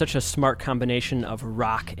 This is such a smart combination of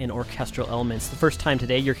rock and orchestral elements. The first time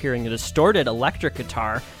today you're hearing a distorted electric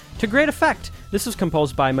guitar to great effect. This was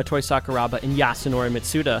composed by Motoi Sakuraba and Yasunori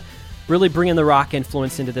Mitsuda, really bringing the rock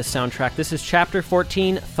influence into this soundtrack. This is Chapter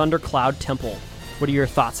 14, Thundercloud Temple. What are your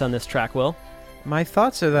thoughts on this track, Will? My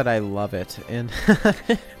thoughts are that I love it, and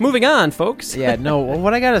moving on, folks. Yeah, no,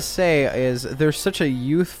 what I gotta say is there's such a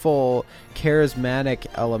youthful, charismatic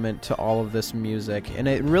element to all of this music, and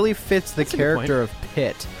it really fits the character of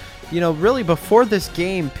Pit. You know, really, before this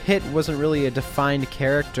game, Pit wasn't really a defined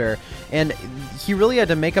character, and he really had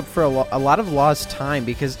to make up for a lot of lost time,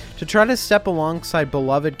 because to try to step alongside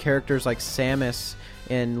beloved characters like Samus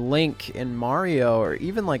and Link and Mario, or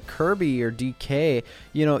even like Kirby or DK,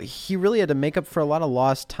 you know, he really had to make up for a lot of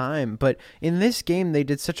lost time. But in this game, they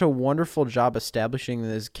did such a wonderful job establishing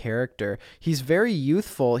this character. He's very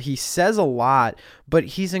youthful, he says a lot, but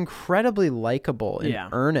he's incredibly likable and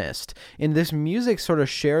earnest. And this music sort of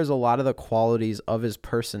shares a lot of the qualities of his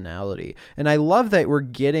personality. And I love that we're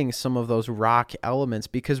getting some of those rock elements,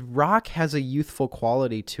 because rock has a youthful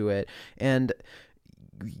quality to it. And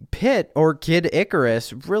Pit, or Kid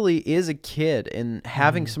Icarus, really is a kid, and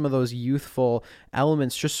having some of those youthful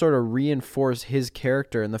elements just sort of reinforce his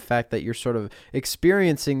character and the fact that you're sort of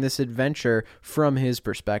experiencing this adventure from his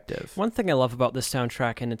perspective. One thing I love about this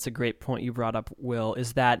soundtrack, and it's a great point you brought up, Will,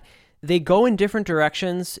 is that they go in different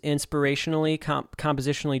directions, inspirationally,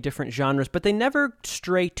 compositionally, different genres, but they never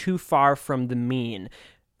stray too far from the mean.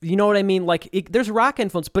 You know what I mean? Like, there's rock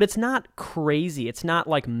influence, but it's not crazy. It's not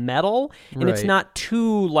like metal, and it's not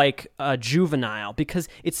too like juvenile, because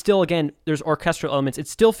it's still, again, there's orchestral elements. It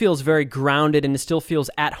still feels very grounded, and it still feels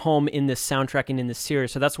at home in this soundtrack and in this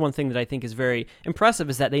series. So that's one thing that I think is very impressive,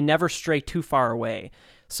 is that they never stray too far away.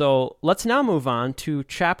 So let's now move on to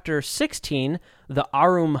Chapter 16, The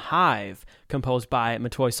Arum Hive, composed by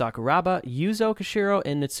Motoi Sakuraba, Yuzo Koshiro,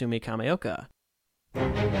 and Natsumi Kameoka.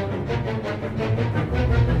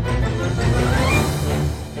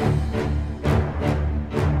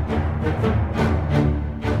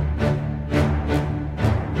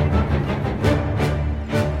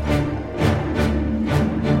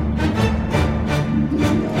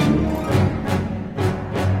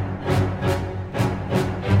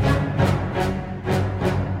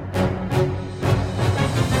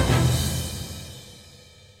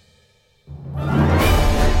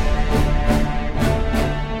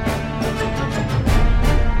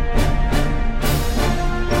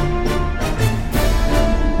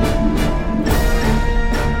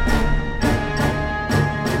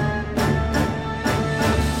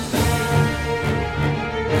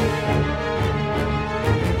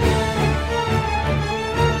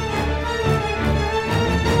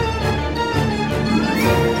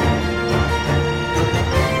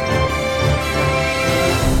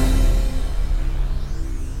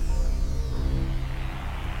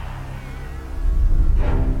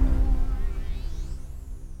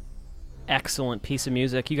 Excellent piece of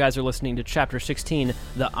music. You guys are listening to Chapter 16,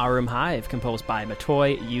 The Arum Hive, composed by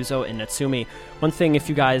Motoi, Yuzo, and Natsumi. One thing, if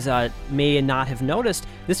you guys may not have noticed,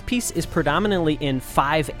 this piece is predominantly in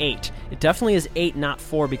 5/8. It definitely is 8, not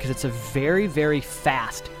 4, because it's a very, very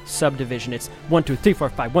fast subdivision. It's 1, 2, 3, 4,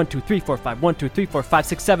 5, 1, 2, 3, 4, 5, 1, 2, 3, 4, 5,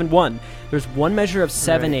 6, 7, 1. There's one measure of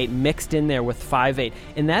 7/8 mixed in there with 5/8,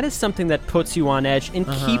 and that is something that puts you on edge and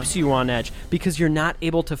keeps you on edge, because you're not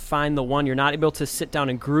able to find the one. You're not able to sit down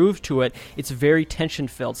and groove to it. It's very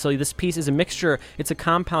tension-filled. So this piece is a mixture. It's a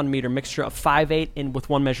compound meter mixture of 5/8 and with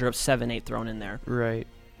one measure of 7/8 thrown in there. Right.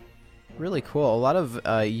 Really cool. A lot of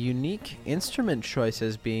unique instrument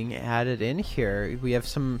choices being added in here. We have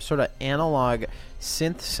some sort of analog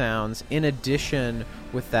synth sounds in addition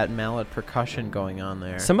with that mallet percussion going on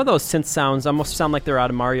there. Some of those synth sounds almost sound like they're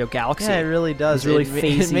out of Mario Galaxy. Yeah, it really does. It's really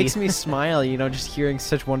phasey. It makes me smile, you know, just hearing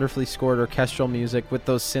such wonderfully scored orchestral music with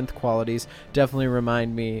those synth qualities definitely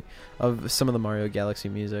remind me of some of the Mario Galaxy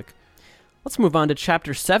music. Let's move on to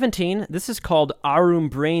Chapter 17. This is called Arum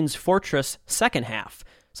Brain's Fortress, second half.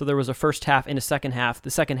 So there was a first half and a second half. The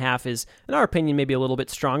second half is, in our opinion, maybe a little bit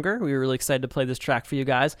stronger. We were really excited to play this track for you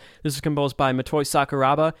guys. This is composed by Motoi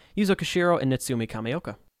Sakuraba, Yuzo Koshiro, and Natsumi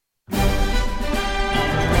Kameoka.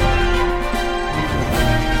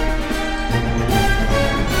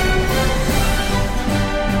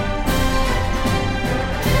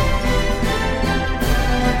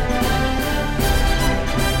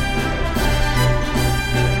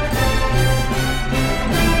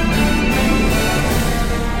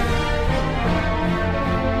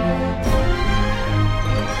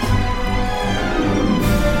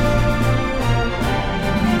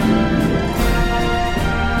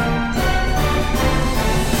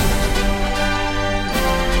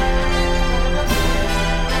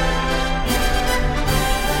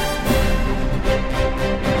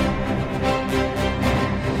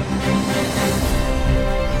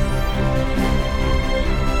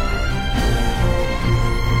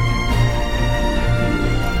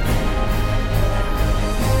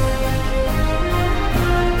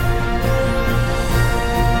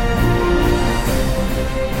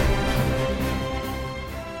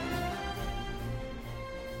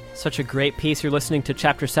 Such a great piece. You're listening to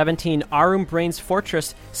Chapter 17, Aurum Brain's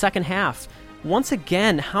Fortress, second half. Once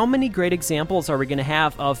again, how many great examples are we going to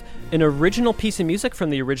have of an original piece of music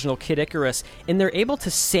from the original Kid Icarus, and they're able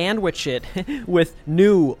to sandwich it with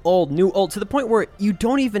new, old, to the point where you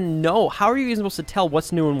don't even know. How are you even supposed to tell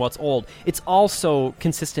what's new and what's old? It's all so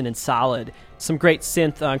consistent and solid. Some great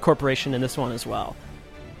synth incorporation in this one as well.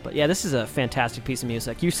 But yeah, this is a fantastic piece of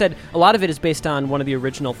music. You said a lot of it is based on one of the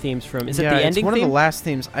original themes from, is it the ending it's one theme? of the last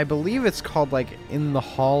themes. I believe it's called like In the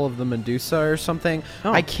Hall of the Medusa or something.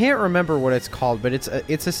 Oh. I can't remember what it's called, but it's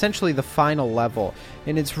essentially the final level.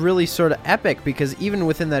 And it's really sort of epic because even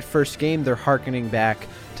within that first game, they're hearkening back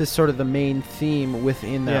to sort of the main theme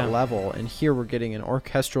within that level. And here we're getting an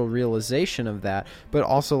orchestral realization of that, but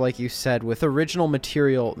also, like you said, with original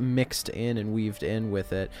material mixed in and weaved in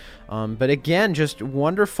with it. But again, just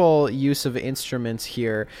wonderful use of instruments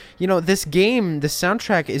here. You know, this game, the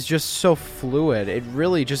soundtrack is just so fluid. It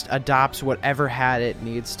really just adopts whatever hat it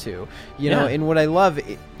needs to. You know, and what I love,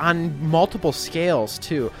 on multiple scales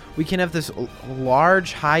too, we can have this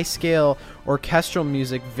large, high-scale orchestral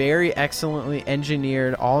music, very excellently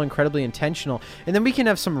engineered, all incredibly intentional, and then we can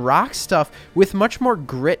have some rock stuff with much more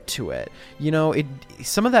grit to it. You know,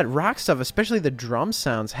 some of that rock stuff, especially the drum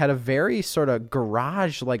sounds, had a very sort of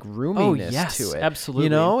garage-like roominess to it. Absolutely. You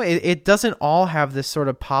know, it doesn't all have this sort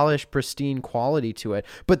of polished, pristine quality to it,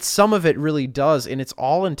 but some of it really does, and it's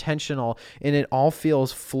all intentional, and it all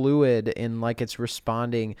feels fluid and like it's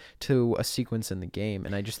responding to a sequence in the game,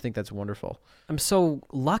 and I just think that's wonderful. I'm so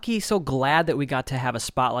lucky, so glad that we got to have a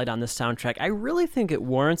spotlight on this soundtrack. I really think it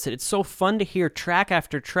warrants it. It's so fun to hear track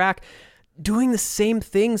after track doing the same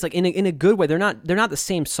things, like in a good way. They're not the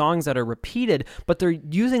same songs that are repeated, but they're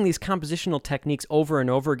using these compositional techniques over and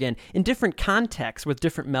over again in different contexts with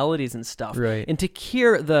different melodies and stuff. Right. And to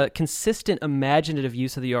hear the consistent imaginative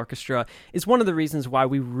use of the orchestra is one of the reasons why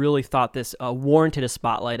we really thought this warranted a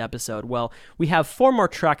spotlight episode. Well, we have 4 more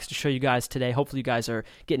tracks to show you guys today. Hopefully you guys are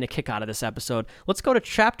getting a kick out of this episode. Let's go to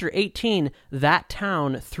Chapter 18, That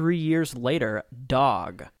Town 3 Years Later,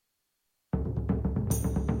 Dog.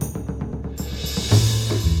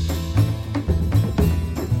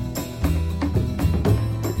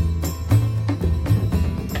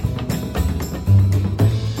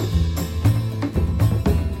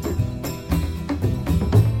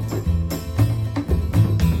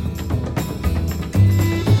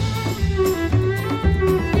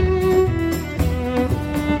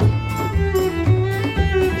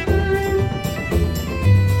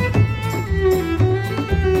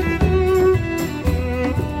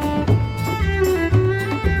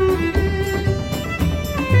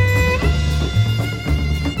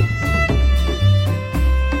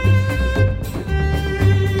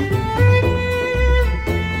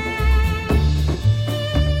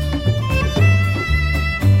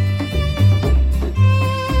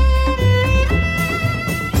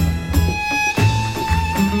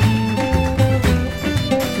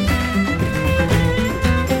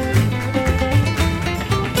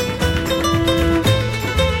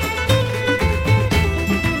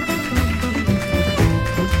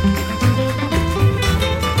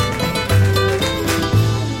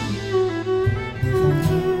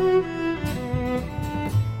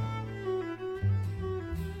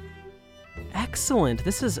 Excellent.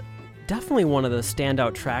 This is definitely one of the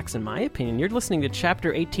standout tracks in my opinion. You're listening to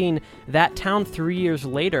Chapter 18, That Town 3 Years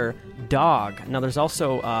Later, Dog. Now there's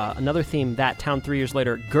also another theme, That Town 3 Years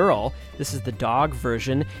Later, Girl. This is the dog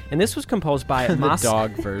version, and this was composed by the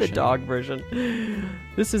dog version. The dog version.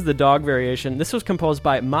 This is the dog variation. This was composed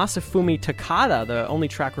by Masafumi Takada, the only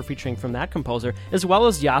track we're featuring from that composer, as well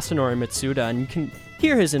as Yasunori Mitsuda, and you can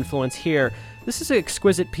hear his influence here. This is an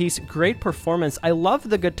exquisite piece, great performance. I love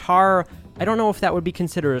the guitar. I don't know if that would be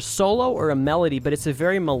considered a solo or a melody, but it's a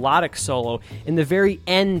very melodic solo. In the very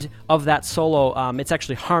end of that solo, it's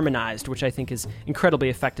actually harmonized, which I think is incredibly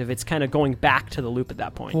effective. It's kind of going back to the loop at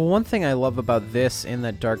that point. Well, one thing I love about this in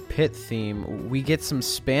that Dark Pit theme, we get some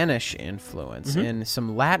Spanish influence and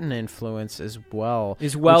some Latin influence as well.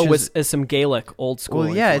 As well as some Gaelic old school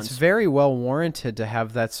influence. Yeah, it's very well warranted to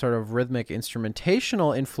have that sort of rhythmic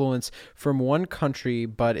instrumentational influence from one country,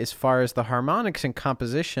 but as far as the harmonics and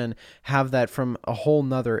composition, have that from a whole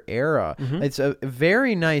nother era. It's a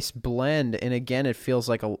very nice blend, and again, it feels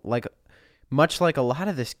like much like a lot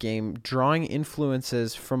of this game, drawing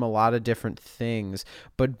influences from a lot of different things,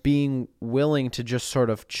 but being willing to just sort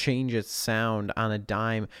of change its sound on a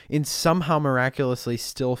dime and somehow miraculously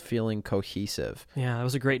still feeling cohesive. Yeah, that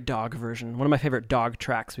was a great dog version. One of my favorite dog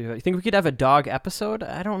tracks. You think we could have a dog episode?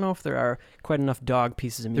 I don't know if there are quite enough dog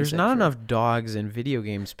pieces of music. There's not enough dogs in video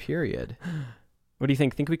games, period. What do you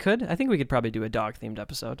think? Think we could? I think we could probably do a dog-themed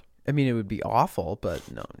episode. I mean, it would be awful, but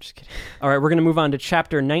no, I'm just kidding. All right, we're going to move on to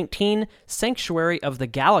Chapter 19, Sanctuary of the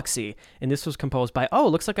Galaxy. And this was composed by,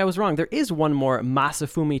 looks like I was wrong. There is one more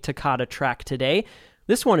Masafumi Takada track today.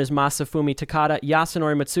 This one is Masafumi Takada,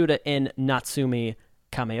 Yasunori Matsuda, and Natsumi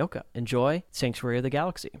Kameoka. Enjoy Sanctuary of the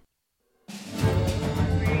Galaxy.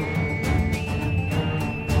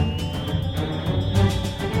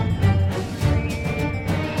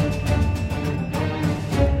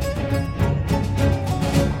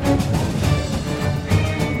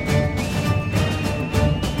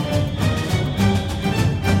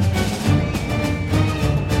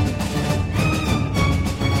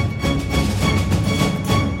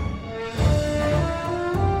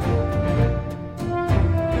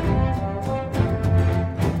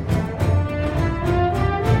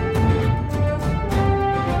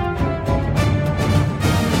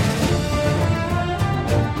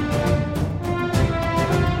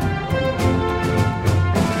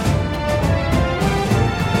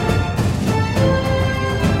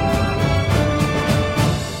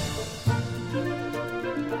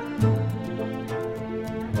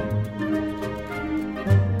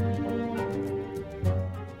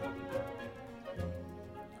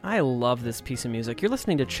 I love this piece of music. You're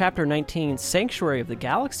listening to Chapter 19, Sanctuary of the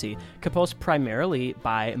Galaxy, composed primarily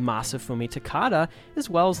by Masafumi Takada, as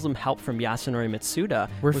well as some help from Yasunori Matsuda.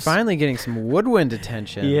 We're finally getting some woodwind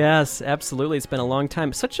attention. Yes, absolutely. It's been a long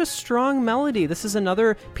time. Such a strong melody. This is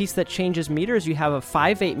another piece that changes meters. You have a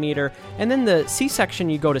 5/8 meter, and then the C section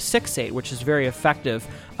you go to 6/8, which is very effective.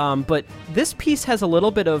 But this piece has a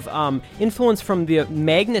little bit of influence from the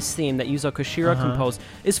Magnus theme that Yuzo Koshiro composed,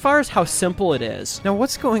 as far as how simple it is. Now,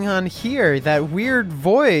 what's going on here? That weird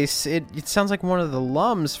voice, it sounds like one of the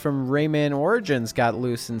Lums from Rayman Origins got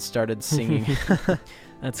loose and started singing.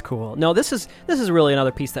 That's cool. No, this is really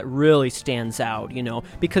another piece that really stands out,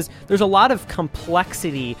 because there's a lot of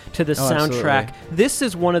complexity to the soundtrack. Absolutely. This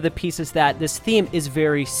is one of the pieces that this theme is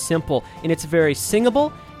very simple, and it's very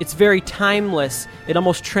singable. It's very timeless. It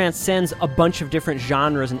almost transcends a bunch of different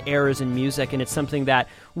genres and eras in music, and it's something that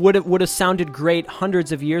would have sounded great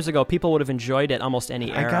hundreds of years ago. People would have enjoyed it almost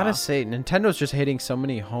any era. I gotta say, Nintendo's just hitting so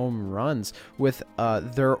many home runs with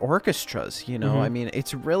their orchestras, I mean,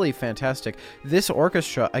 it's really fantastic. This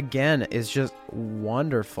orchestra, again, is just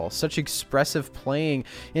wonderful. Such expressive playing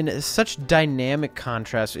and such dynamic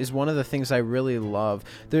contrast is one of the things I really love.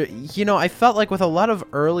 I felt like with a lot of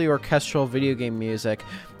early orchestral video game music,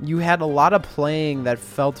 you had a lot of playing that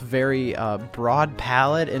felt very broad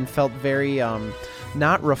palette and felt very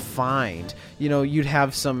not refined. You'd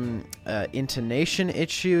have some intonation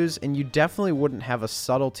issues, and you definitely wouldn't have a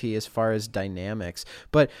subtlety as far as dynamics.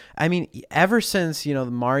 But I mean, ever since the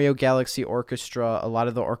Mario Galaxy Orchestra, a lot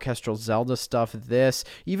of the orchestral Zelda stuff,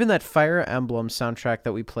 even that Fire Emblem soundtrack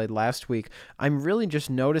that we played last week, I'm really just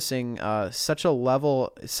noticing such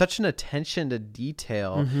an attention to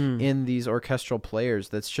detail in these orchestral players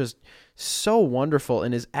that's just so wonderful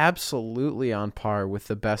and is absolutely on par with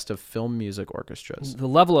the best of film music orchestras. The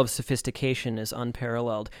level of sophistication is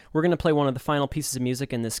unparalleled. We're going to play one of the final pieces of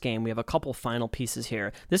music in this game. We have a couple final pieces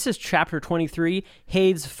here. This is Chapter 23,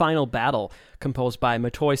 Heide's Final Battle, composed by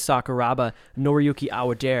Motoi Sakuraba, Noriyuki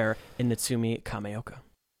Awadare, and Natsumi Kameoka.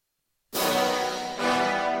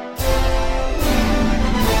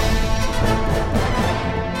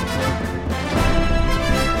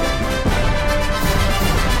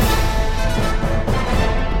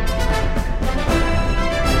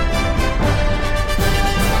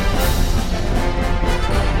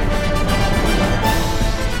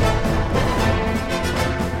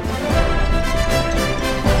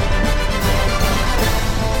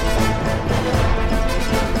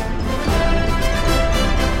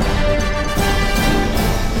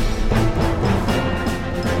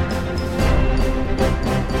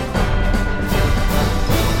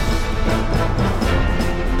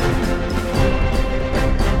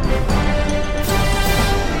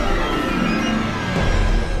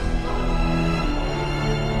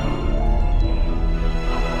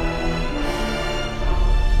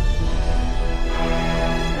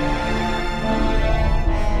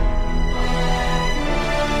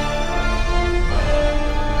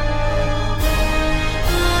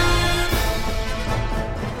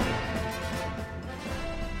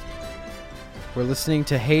 We're listening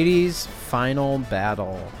to Heide's Final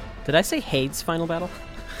Battle. Did I say Heide's Final Battle?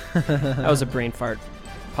 That was a brain fart.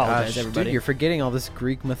 apologize, Gosh, everybody. dude, you're forgetting all this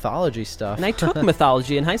Greek mythology stuff. And I took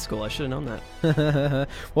mythology in high school. I should have known that.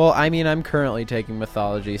 Well, I mean, I'm currently taking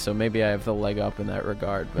mythology, so maybe I have the leg up in that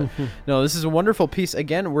regard. But no, this is a wonderful piece.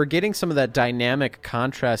 Again, we're getting some of that dynamic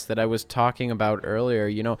contrast that I was talking about earlier.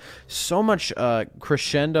 You know, so much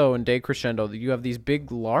crescendo and decrescendo. You have these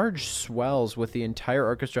big, large swells with the entire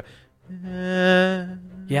orchestra.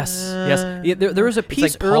 Yes. Yeah, there was a piece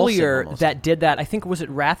like pulsing earlier almost. that did that. I think, was it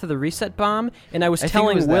Wrath of the Reset Bomb? And I was I think it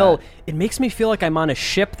telling was Will, that. it makes me feel like I'm on a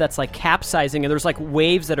ship that's like capsizing, and there's like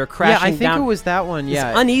waves that are crashing Yeah, I think down. it was that one. This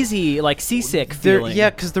Yeah, uneasy, like seasick feeling. Yeah,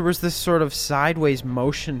 because there was this sort of sideways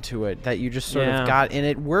motion to it that you just sort Yeah. of got, and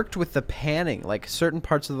it worked with the panning. Like certain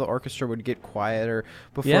parts of the orchestra would get quieter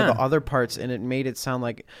before Yeah. the other parts, and it made it sound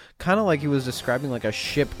like kind of like he was describing like a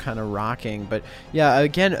ship kind of rocking. But yeah,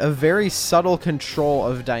 again, a very subtle control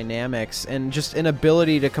of dynamics and just an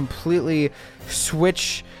ability to completely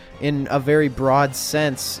switch in a very broad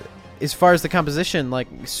sense as far as the composition, like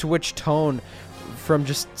switch tone from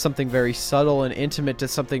just something very subtle and intimate to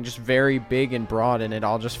something just very big and broad, and it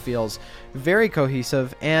all just feels very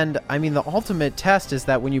cohesive. And I mean, the ultimate test is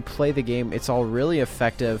that when you play the game, it's all really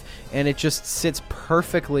effective, and it just sits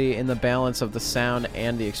perfectly in the balance of the sound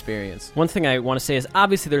and the experience. One thing I want to say is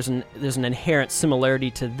obviously there's an inherent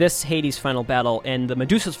similarity to this Hades final battle and the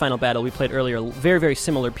Medusa's final battle we played earlier. Very, very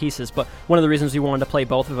similar pieces, but one of the reasons we wanted to play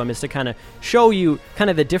both of them is to kind of show you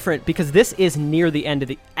kind of the different, because this is near the end of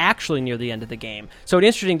the game. So it's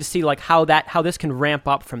interesting to see like how this can ramp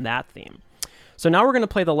up from that theme. So now we're going to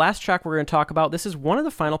play the last track we're going to talk about. This is one of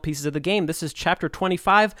the final pieces of the game. This is Chapter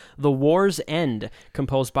 25, The War's End,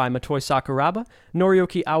 composed by Motoi Sakuraba,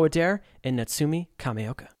 Noriyuki Awadare, and Natsumi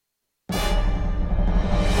Kameoka.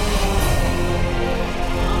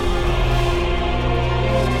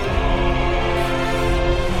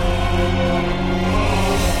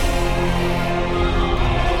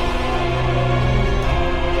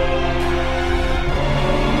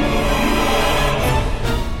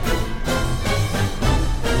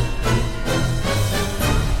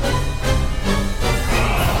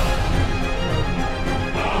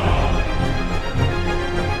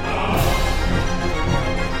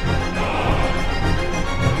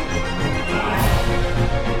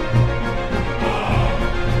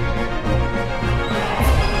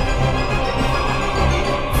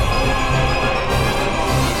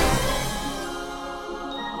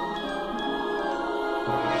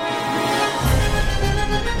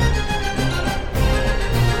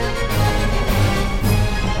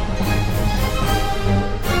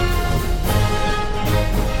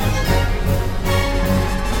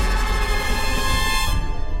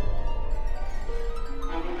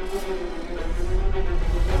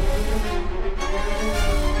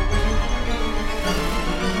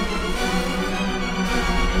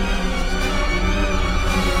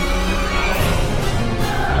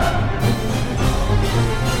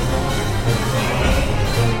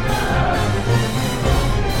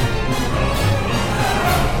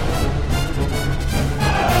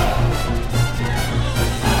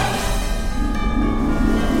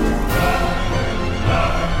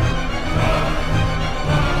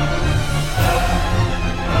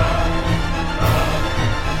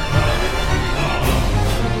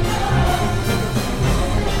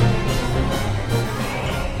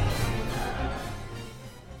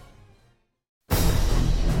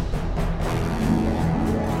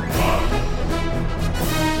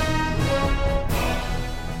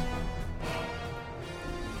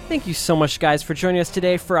 Thank you so much, guys, for joining us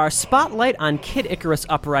today for our spotlight on Kid Icarus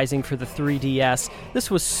Uprising for the 3DS.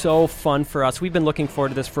 This was so fun for us. We've been looking forward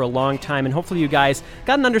to this for a long time, and hopefully you guys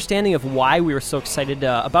got an understanding of why we were so excited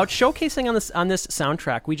about showcasing on this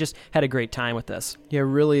soundtrack. We just had a great time with this. Yeah,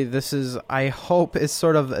 really, this is, I hope, is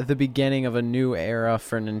sort of the beginning of a new era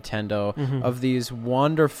for Nintendo, of these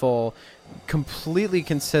wonderful, completely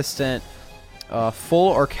consistent, full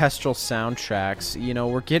orchestral soundtracks. You know,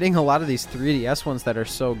 we're getting a lot of these 3DS ones that are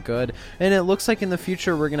so good, and it looks like in the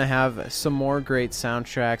future we're going to have some more great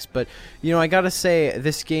soundtracks. But, you know, I gotta say,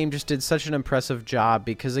 this game just did such an impressive job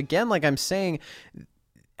because, again, like I'm saying,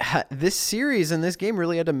 this series and this game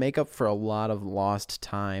really had to make up for a lot of lost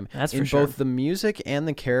time. That's for in sure. both the music and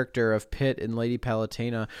the character of Pit and Lady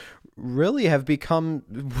Palutena really have become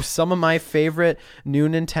some of my favorite new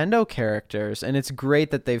Nintendo characters. And it's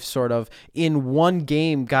great that they've sort of, in one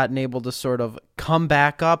game, gotten able to sort of come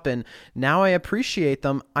back up, and now I appreciate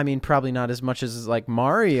them. I mean, probably not as much as like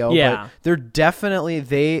Mario, but they're definitely,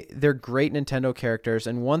 they're great Nintendo characters.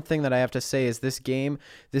 And one thing that I have to say is this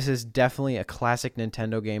is definitely a classic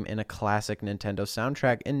Nintendo game and a classic Nintendo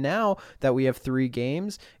soundtrack. And now that we have 3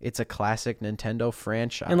 games, it's a classic Nintendo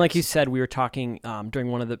franchise. And like you said, we were talking during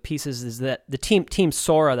one of the pieces, is that the Team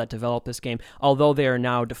Sora that developed this game, although they are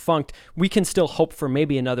now defunct, we can still hope for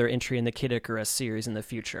maybe another entry in the Kid Icarus series in the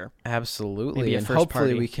future. Absolutely. And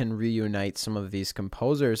hopefully we can reunite some of these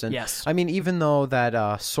composers. And yes. I mean, even though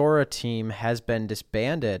that Sora team has been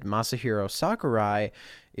disbanded, Masahiro Sakurai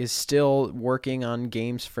is still working on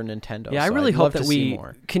games for Nintendo. Yeah, so I really I'd hope love that to we see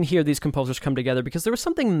more. can hear these composers come together, because there was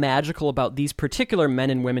something magical about these particular men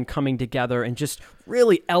and women coming together and just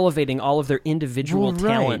really elevating all of their individual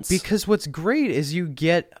talents. Because what's great is you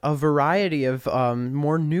get a variety of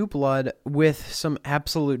more new blood with some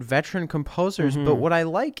absolute veteran composers. But what I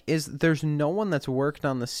like is there's no one that's worked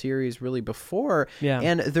on the series really before,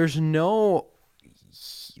 and there's no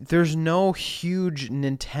huge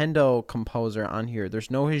Nintendo composer on here. There's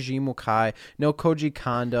no Hajime Kai, no Koji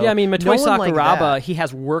Kondo. Yeah, I mean, Motoi Sakuraba, like he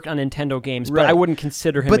has worked on Nintendo games, but I wouldn't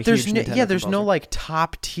consider him a huge Nintendo composer. There's no like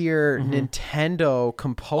top tier Nintendo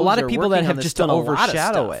composer. A lot of people that have just done a lot of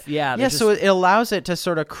stuff. It. Yeah, so it allows it to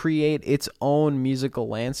sort of create its own musical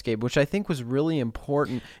landscape, which I think was really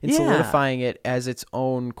important in solidifying it as its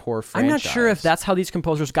own core franchise. I'm not sure if that's how these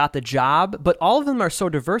composers got the job, but all of them are so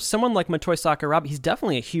diverse. Someone like Motoi Sakuraba, he's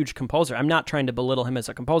definitely a huge composer. I'm not trying to belittle him as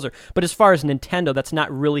a composer, but as far as Nintendo, that's not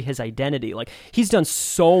really his identity. Like, he's done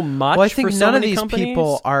so much. Well, I think for so none of many these companies.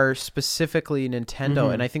 people are specifically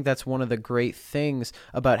Nintendo, and I think that's one of the great things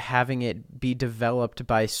about having it be developed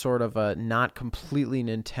by sort of a not completely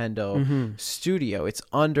Nintendo studio. It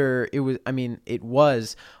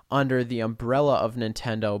was under the umbrella of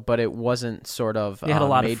Nintendo, but it wasn't sort of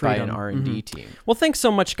made by an R&D team. Well, thanks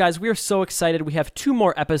so much, guys. We are so excited. We have 2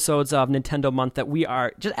 more episodes of Nintendo Month that we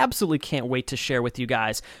are just absolutely can't wait to share with you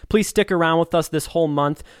guys. Please stick around with us this whole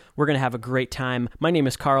month. We're going to have a great time. My name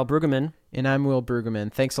is Carl Brueggemann. And I'm Will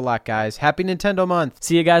Brueggemann. Thanks a lot, guys. Happy Nintendo Month.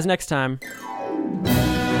 See you guys next time.